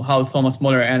how Thomas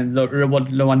Muller and what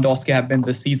Lewandowski have been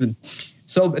this season.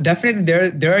 So definitely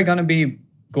there are going to be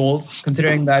goals,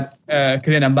 considering that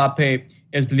Kylian Mbappe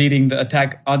is leading the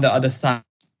attack on the other side,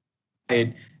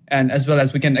 and as well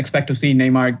as we can expect to see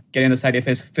Neymar get in the side if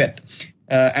he's fit.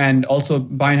 And also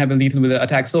Bayern have been leading with the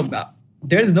attack. So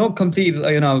there's no complete,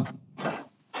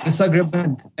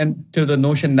 disagreement to the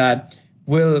notion that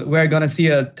we're gonna see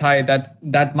a tie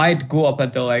that might go up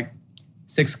at the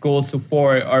 6 goals to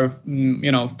 4 or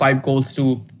 5 goals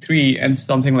to 3 and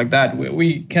something like that.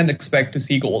 We can expect to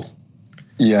see goals.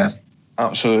 Yeah,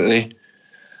 absolutely.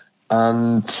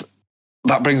 And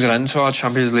that brings an end to our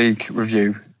Champions League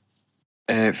review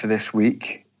for this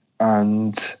week.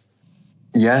 And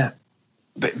yeah,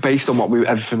 based on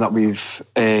everything that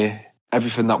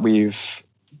we've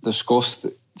discussed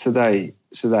today,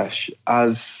 Sudesh,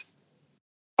 as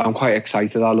I'm quite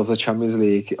excited. I love the Champions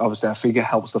League. Obviously, I think it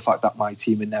helps the fact that my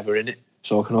team are never in it,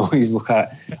 so I can always look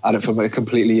at it from a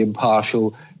completely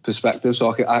impartial perspective.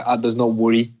 So there's no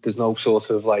worry, there's no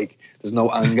sort of there's no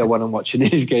anger when I'm watching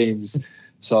these games.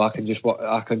 So I can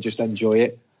just enjoy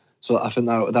it. So I think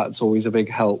that's always a big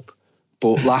help.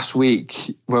 But last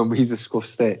week when we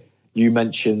discussed it, you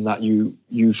mentioned that you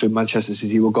think Manchester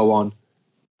City will go on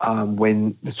and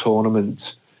win the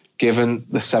tournament, given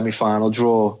the semi-final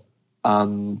draw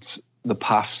and the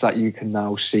paths that you can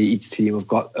now see each team have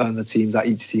got and the teams that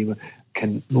each team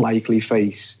can likely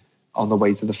face on the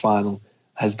way to the final.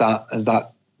 Has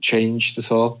that changed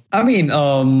at all? I mean,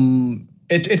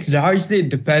 it largely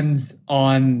depends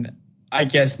on, I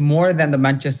guess, more than the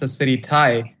Manchester City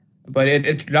tie, but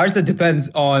it largely depends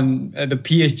on the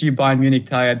PSG Bayern Munich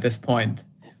tie at this point.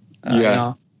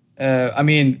 I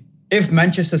mean, if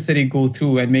Manchester City go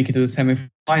through and make it to the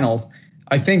semi-finals,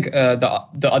 I think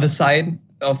the other side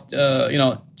of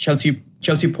Chelsea,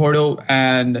 Porto,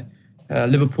 and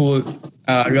Liverpool,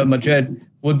 Real Madrid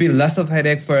would be less of a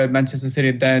headache for Manchester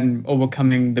City than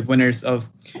overcoming the winners of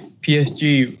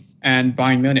PSG and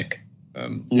Bayern Munich.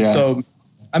 So,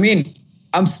 I mean,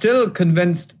 I'm still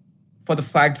convinced for the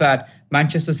fact that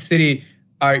Manchester City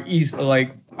are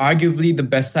arguably the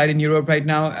best side in Europe right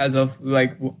now. As of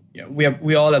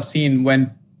we all have seen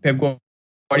when Pep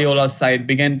Guardiola's side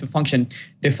began to function,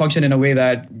 they function in a way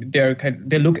that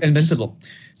they look invincible.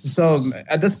 So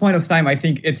at this point of time, I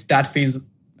think it's that phase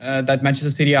that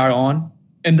Manchester City are on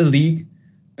in the league.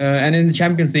 And in the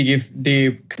Champions League, if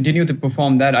they continue to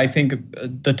perform that, I think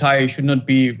the tie should not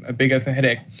be a big of a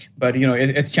headache. But,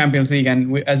 it's Champions League.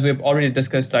 And as we've already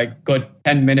discussed, good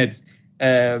 10 minutes,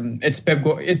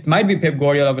 it might be Pep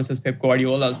Guardiola versus Pep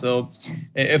Guardiola. So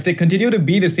if they continue to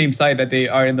be the same side that they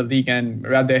are in the league and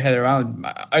wrap their head around,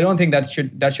 I don't think that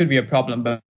should be a problem.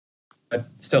 But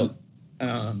still,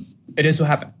 it is to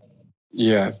happen.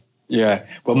 Yeah.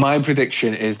 Well, my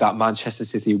prediction is that Manchester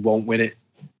City won't win it.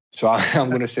 So I'm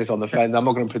going to sit on the fence. I'm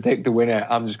not going to predict the winner.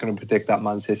 I'm just going to predict that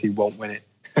Man City won't win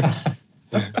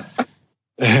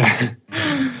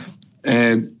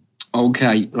it.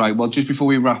 Okay, right. Well, just before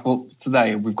we wrap up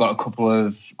today, we've got a couple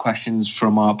of questions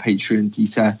from our Patreon.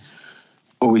 Dita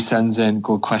always sends in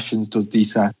good questions, does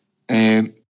Dita?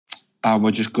 And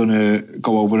we're just going to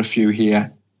go over a few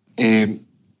here.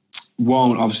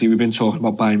 One, obviously, we've been talking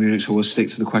about Bayern Munich, so we'll stick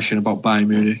to the question about Bayern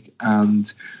Munich.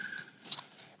 And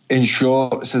in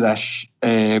short, Sudesh,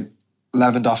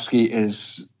 Lewandowski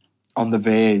is on the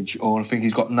verge, or I think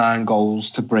he's got 9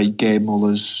 goals to break Gerd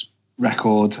Muller's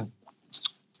record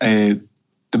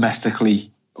domestically,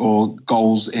 or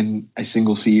goals in a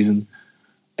single season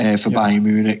for Bayern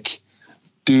Munich.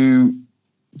 Do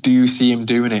you see him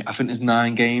doing it? I think there's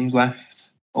 9 games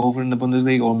left over in the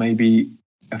Bundesliga, or maybe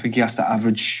I think he has to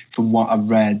average, from what I've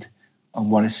read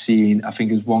and what I've seen, I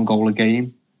think it's 1 goal a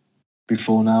game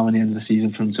before now and the end of the season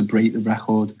for him to break the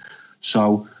record.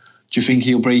 So do you think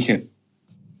he'll break it?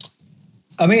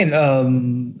 I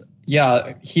mean,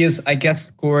 he has, I guess,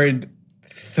 scored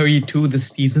 32 this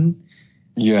season.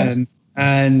 Yes.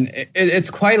 And it's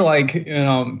quite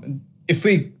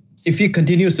if he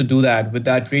continues to do that with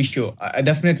that ratio, I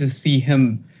definitely see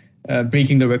him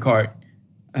breaking the record.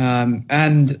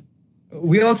 And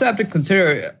we also have to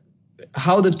consider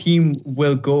how the team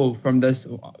will go from this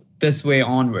way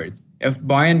onwards. If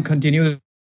Bayern continues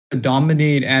to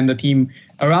dominate and the team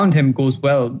around him goes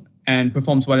well and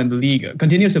performs well in the league,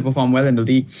 continues to perform well in the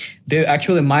league, they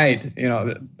actually might,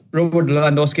 Robert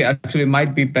Lewandowski actually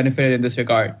might be benefited in this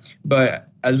regard. But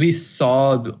as we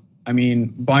saw, I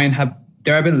mean, there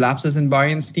have been lapses in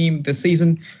Bayern's team this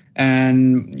season.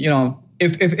 And,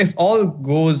 if all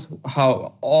goes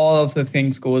how all of the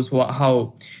things goes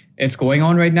how it's going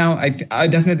on right now, I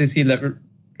definitely see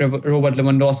Robert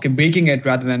Lewandowski breaking it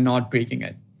rather than not breaking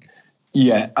it.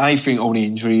 Yeah, I think only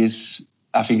injuries.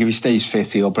 I think if he stays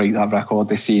fit, he'll break that record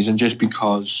this season, just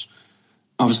because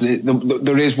obviously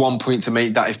there is one point to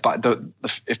make, that if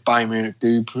Bayern Munich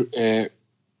do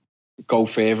go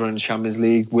further in the Champions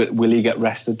League, will he get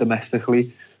rested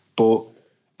domestically? But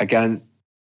again,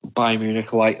 Bayern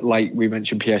Munich, like we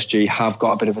mentioned, PSG have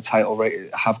got a bit of a title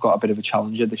rate, have got a bit of a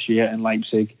challenger this year in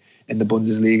Leipzig. in the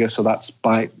Bundesliga. So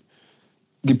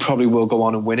they probably will go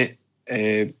on and win it,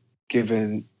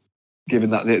 given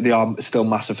that they are still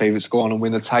massive favourites to go on and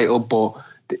win the title. But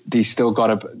they still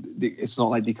got to. It's not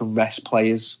like they can rest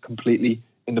players completely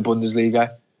in the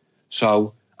Bundesliga.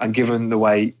 So, and given the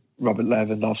way Robert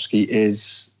Lewandowski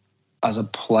is as a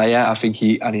player, I think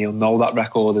he'll know that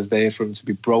record is there for him to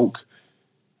be broke.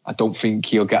 I don't think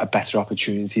he'll get a better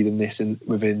opportunity than this in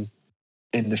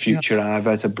the future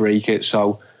either to break it.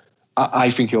 So I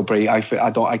think he'll break. I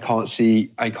can't see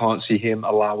him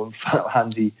allowing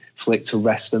Hansi Flick to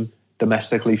rest him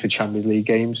domestically for Champions League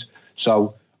games.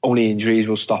 So only injuries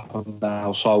will stop him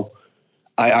now. So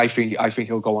I think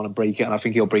he'll go on and break it, and I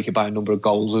think he'll break it by a number of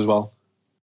goals as well.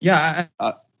 Yeah,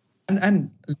 and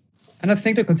a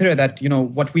thing to consider that,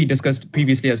 what we discussed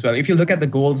previously as well. If you look at the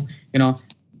goals,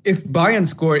 if Bayern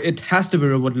score, it has to be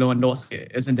Robert Lewandowski,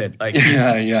 isn't it? Like,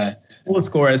 yeah, goal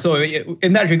scorer. So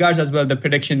in that regards as well, the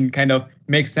prediction kind of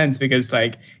makes sense, because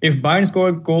like if Bayern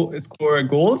score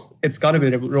goals, it's got to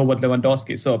be Robert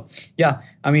Lewandowski. So yeah,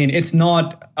 I mean, it's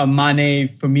not a Mane,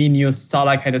 Firmino,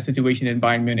 Salah kind of situation in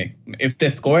Bayern Munich. If they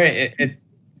score, it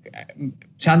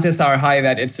chances are high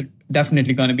that it's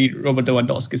definitely going to be Robert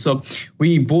Lewandowski. So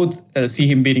we both see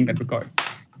him beating that record.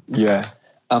 Yeah,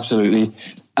 absolutely.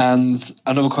 And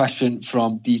another question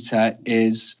from Dieter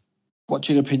is, what's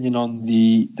your opinion on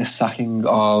the sacking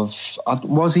of...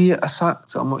 Was he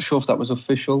sacked? I'm not sure if that was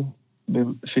officially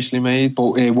made,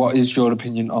 but what is your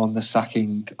opinion on the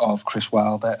sacking of Chris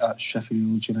Wilder at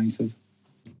Sheffield United?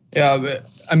 Yeah,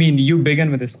 I mean, you begin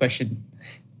with this question.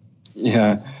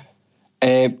 Yeah.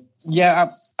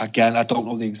 Again, I don't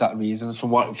know the exact reasons. From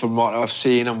what I've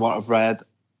seen and what I've read,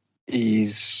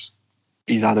 he's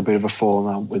had a bit of a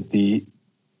fallout with the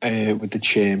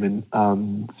chairman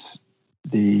and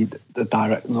the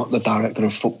not the director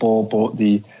of football, but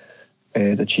the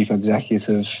chief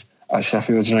executive at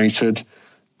Sheffield United.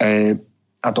 I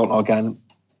don't know. Again,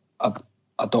 I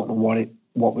don't know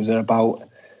what was it about.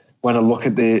 When I look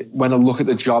at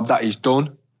the job that he's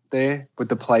done there with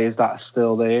the players that are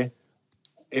still there,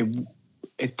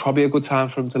 it's probably a good time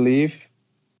for him to leave.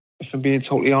 If I'm being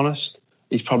totally honest,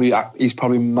 he's probably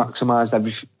maximised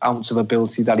every ounce of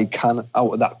ability that he can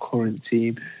out of that current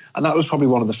team, and that was probably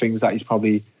one of the things that he's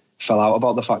probably fell out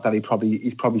about, the fact that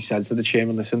he's probably said to the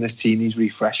chairman, listen, this team needs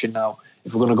refreshing now.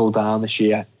 If we're going to go down this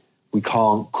year, we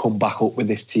can't come back up with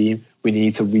this team. We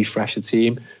need to refresh the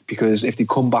team, because if they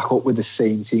come back up with the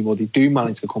same team, or they do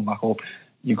manage to come back up,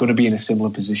 you're going to be in a similar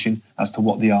position as to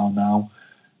what they are now.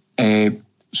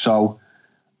 So,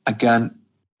 again,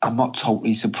 I'm not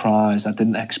totally surprised. I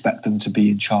didn't expect them to be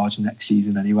in charge next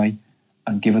season anyway.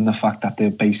 And given the fact that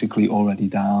they're basically already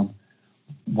down,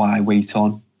 why wait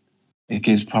on?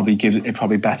 It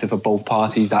probably better for both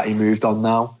parties that he moved on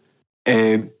now.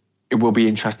 It will be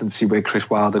interesting to see where Chris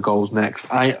Wilder goes next.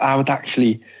 I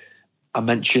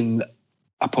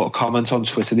put a comment on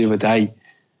Twitter the other day.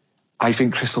 I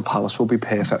think Crystal Palace will be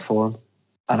perfect for him.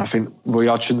 And I think Roy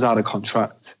Hodgson's out of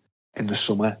contract in the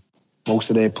summer. Most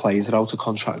of their players are out of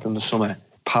contract in the summer.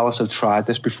 Palace have tried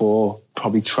this before,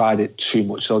 probably tried it too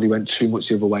much. So they went too much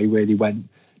the other way, where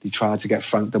they tried to get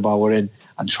Frank de Boer in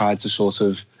and tried to sort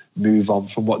of move on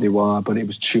from what they were, but it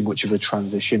was too much of a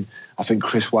transition. I think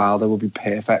Chris Wilder will be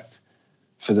perfect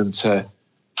for them to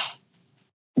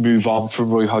move on from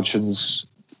Roy Hodgson's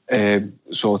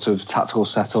sort of tactical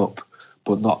setup,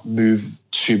 but not move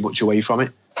too much away from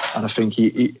it. And I think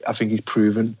he's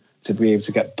proven to be able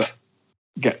to get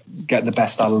the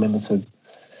best out of limited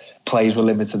players with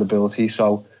limited ability.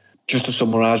 So just to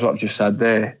summarise what I've just said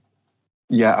there,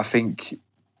 yeah, I think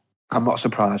I'm not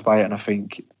surprised by it, and I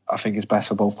think it's best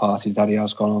for both parties that he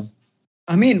has gone on.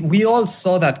 I mean, we all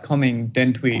saw that coming,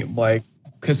 didn't we? Like,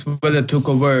 Chris Wilder took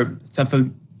over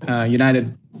Sheffield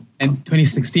United in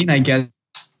 2016, I guess.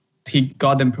 He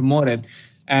got them promoted.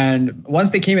 And once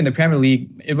they came in the Premier League,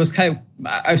 it was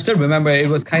I still remember it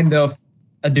was kind of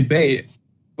a debate,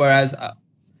 whereas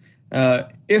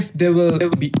if they will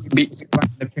be in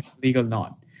the Premier League or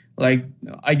not. Like,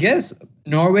 I guess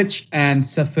Norwich and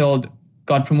Sheffield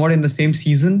got promoted in the same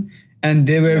season, and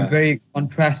they were very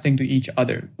contrasting to each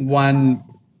other. One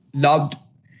loved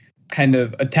kind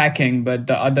of attacking, but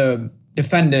the other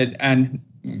defended and,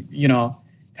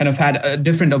 kind of had a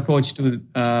different approach to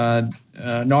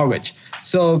Norwich.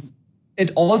 So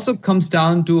it also comes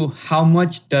down to how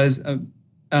much does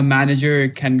a manager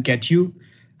can get you.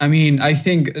 I mean, I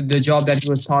think the job that he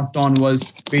was tasked on was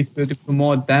basically to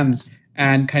promote them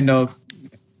and kind of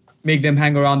make them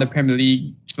hang around the Premier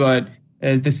League. But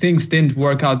the things didn't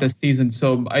work out this season.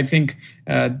 So I think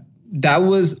that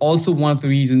was also one of the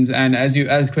reasons. And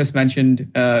as Chris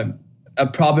mentioned, a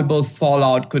probable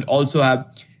fallout could also have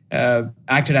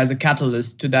acted as a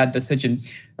catalyst to that decision.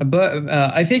 But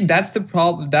I think that's the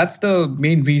problem. That's the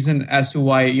main reason as to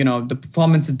why the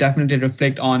performances definitely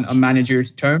reflect on a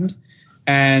manager's terms.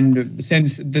 And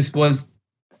since this was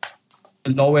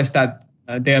the lowest that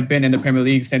they have been in the Premier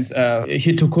League since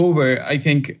he took over, I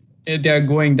think they're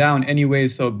going down anyway.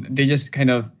 So they just kind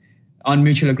of, on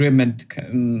mutual agreement,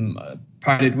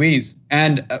 parted ways.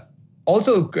 And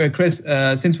also, Chris,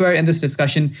 since we're in this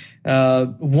discussion,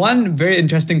 one very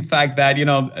interesting fact that,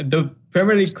 the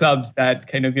Premier League clubs that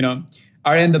kind of,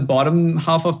 are in the bottom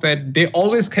half of it, they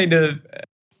always kind of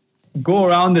go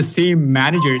around the same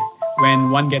managers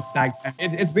when one gets sacked.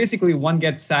 It's basically one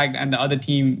gets sacked and the other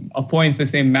team appoints the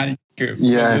same manager.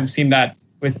 Yeah. We've seen that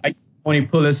with Tony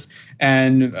Pulis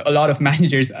and a lot of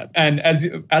managers. And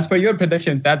as per your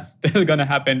predictions, that's still going to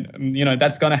happen.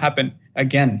 That's going to happen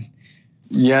again.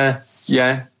 Yeah,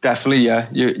 definitely. Yeah,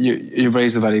 you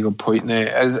raised a very good point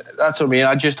there. That's what I mean.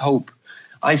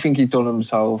 I think he's done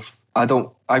himself.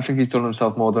 I think he's done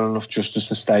himself more than enough justice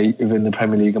to stay within the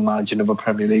Premier League and managing of a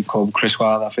Premier League club. Chris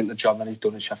Wilder, I think the job that he's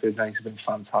done in Sheffield United has been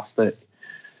fantastic.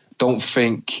 Don't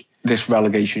think this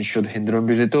relegation should hinder him,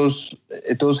 because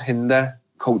it does hinder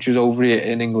coaches over here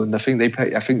in England. I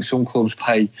think some clubs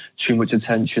pay too much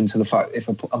attention to the fact if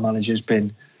a manager's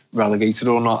been relegated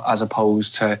or not, as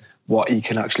opposed to what he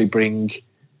can actually bring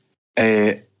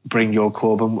your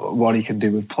club and what he can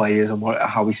do with players and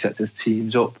how he sets his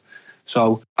teams up.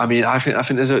 So I mean, I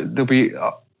think there'll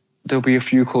be a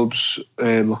few clubs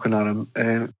looking at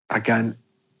him again.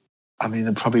 I mean,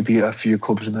 there'll probably be a few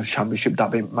clubs in the Championship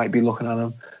that might be looking at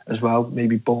him as well.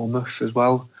 Maybe Bournemouth as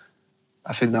well.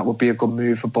 I think that would be a good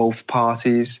move for both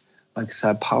parties. Like I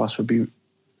said, Palace would be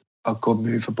a good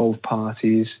move for both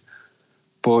parties.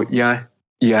 But yeah,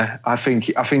 I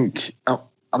think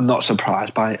I'm not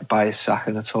surprised by his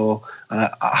sacking at all, and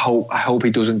I hope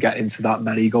he doesn't get into that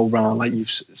merry-go-round like you've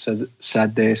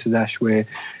said there, Sadesh, where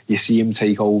you see him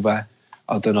take over.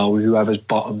 I don't know, whoever's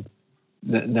bottom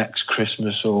next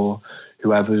Christmas or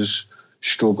whoever's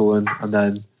struggling, and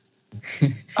then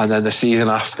the season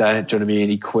after, do you know what I mean?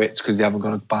 He quits because they haven't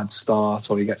got a bad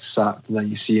start, or he gets sacked, and then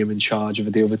you see him in charge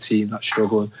of the other team that's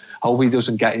struggling. I hope he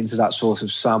doesn't get into that sort of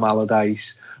Sam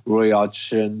Allardyce, Roy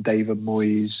Hodgson, David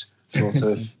Moyes sort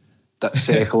of that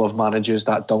circle of managers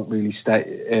that don't really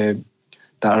stay,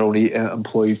 that are only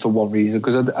employed for one reason.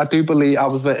 Because I do believe I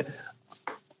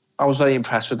was very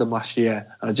impressed with them last year,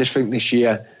 and I just think this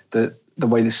year the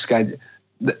way the schedule,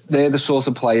 they're the sort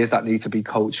of players that need to be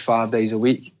coached 5 days a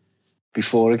week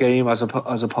before a game, as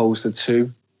opposed to 2,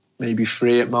 maybe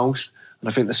 3 at most. And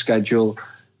I think the schedule,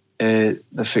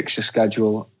 the fixture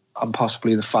schedule, and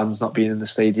possibly the fans not being in the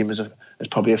stadium has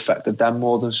probably affected them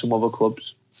more than some other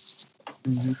clubs.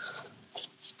 Mm-hmm.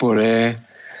 But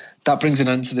that brings an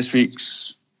end to this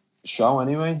week's show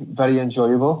anyway. Very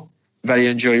enjoyable. Great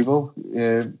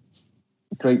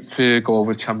to go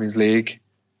over Champions League.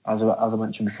 As I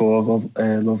mentioned before, I love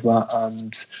that.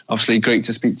 And obviously great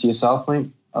to speak to yourself, mate,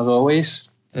 as always.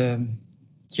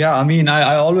 Yeah, I mean,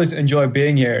 I always enjoy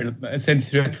being here.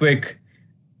 Since Ritwik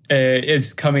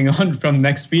is coming on from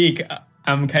next week,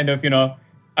 I'm kind of,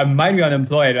 I might be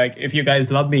unemployed. Like, if you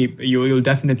guys love me, you'll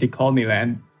definitely call me,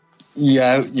 man.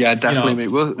 Yeah, definitely, mate.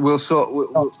 We'll sort.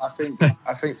 I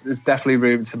think there's definitely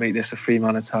room to make this a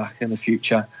 3-man attack in the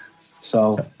future.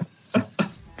 So,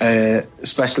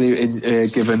 especially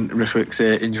given Ritwik's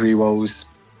injury woes,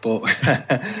 but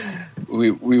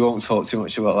we won't talk too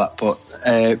much about that. But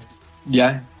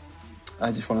yeah,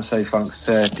 I just want to say thanks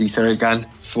to Dieter again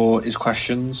for his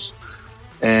questions,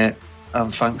 and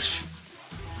thanks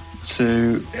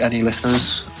to any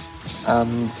listeners,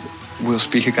 and we'll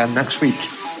speak again next week.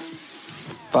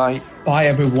 Bye. Bye,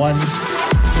 everyone.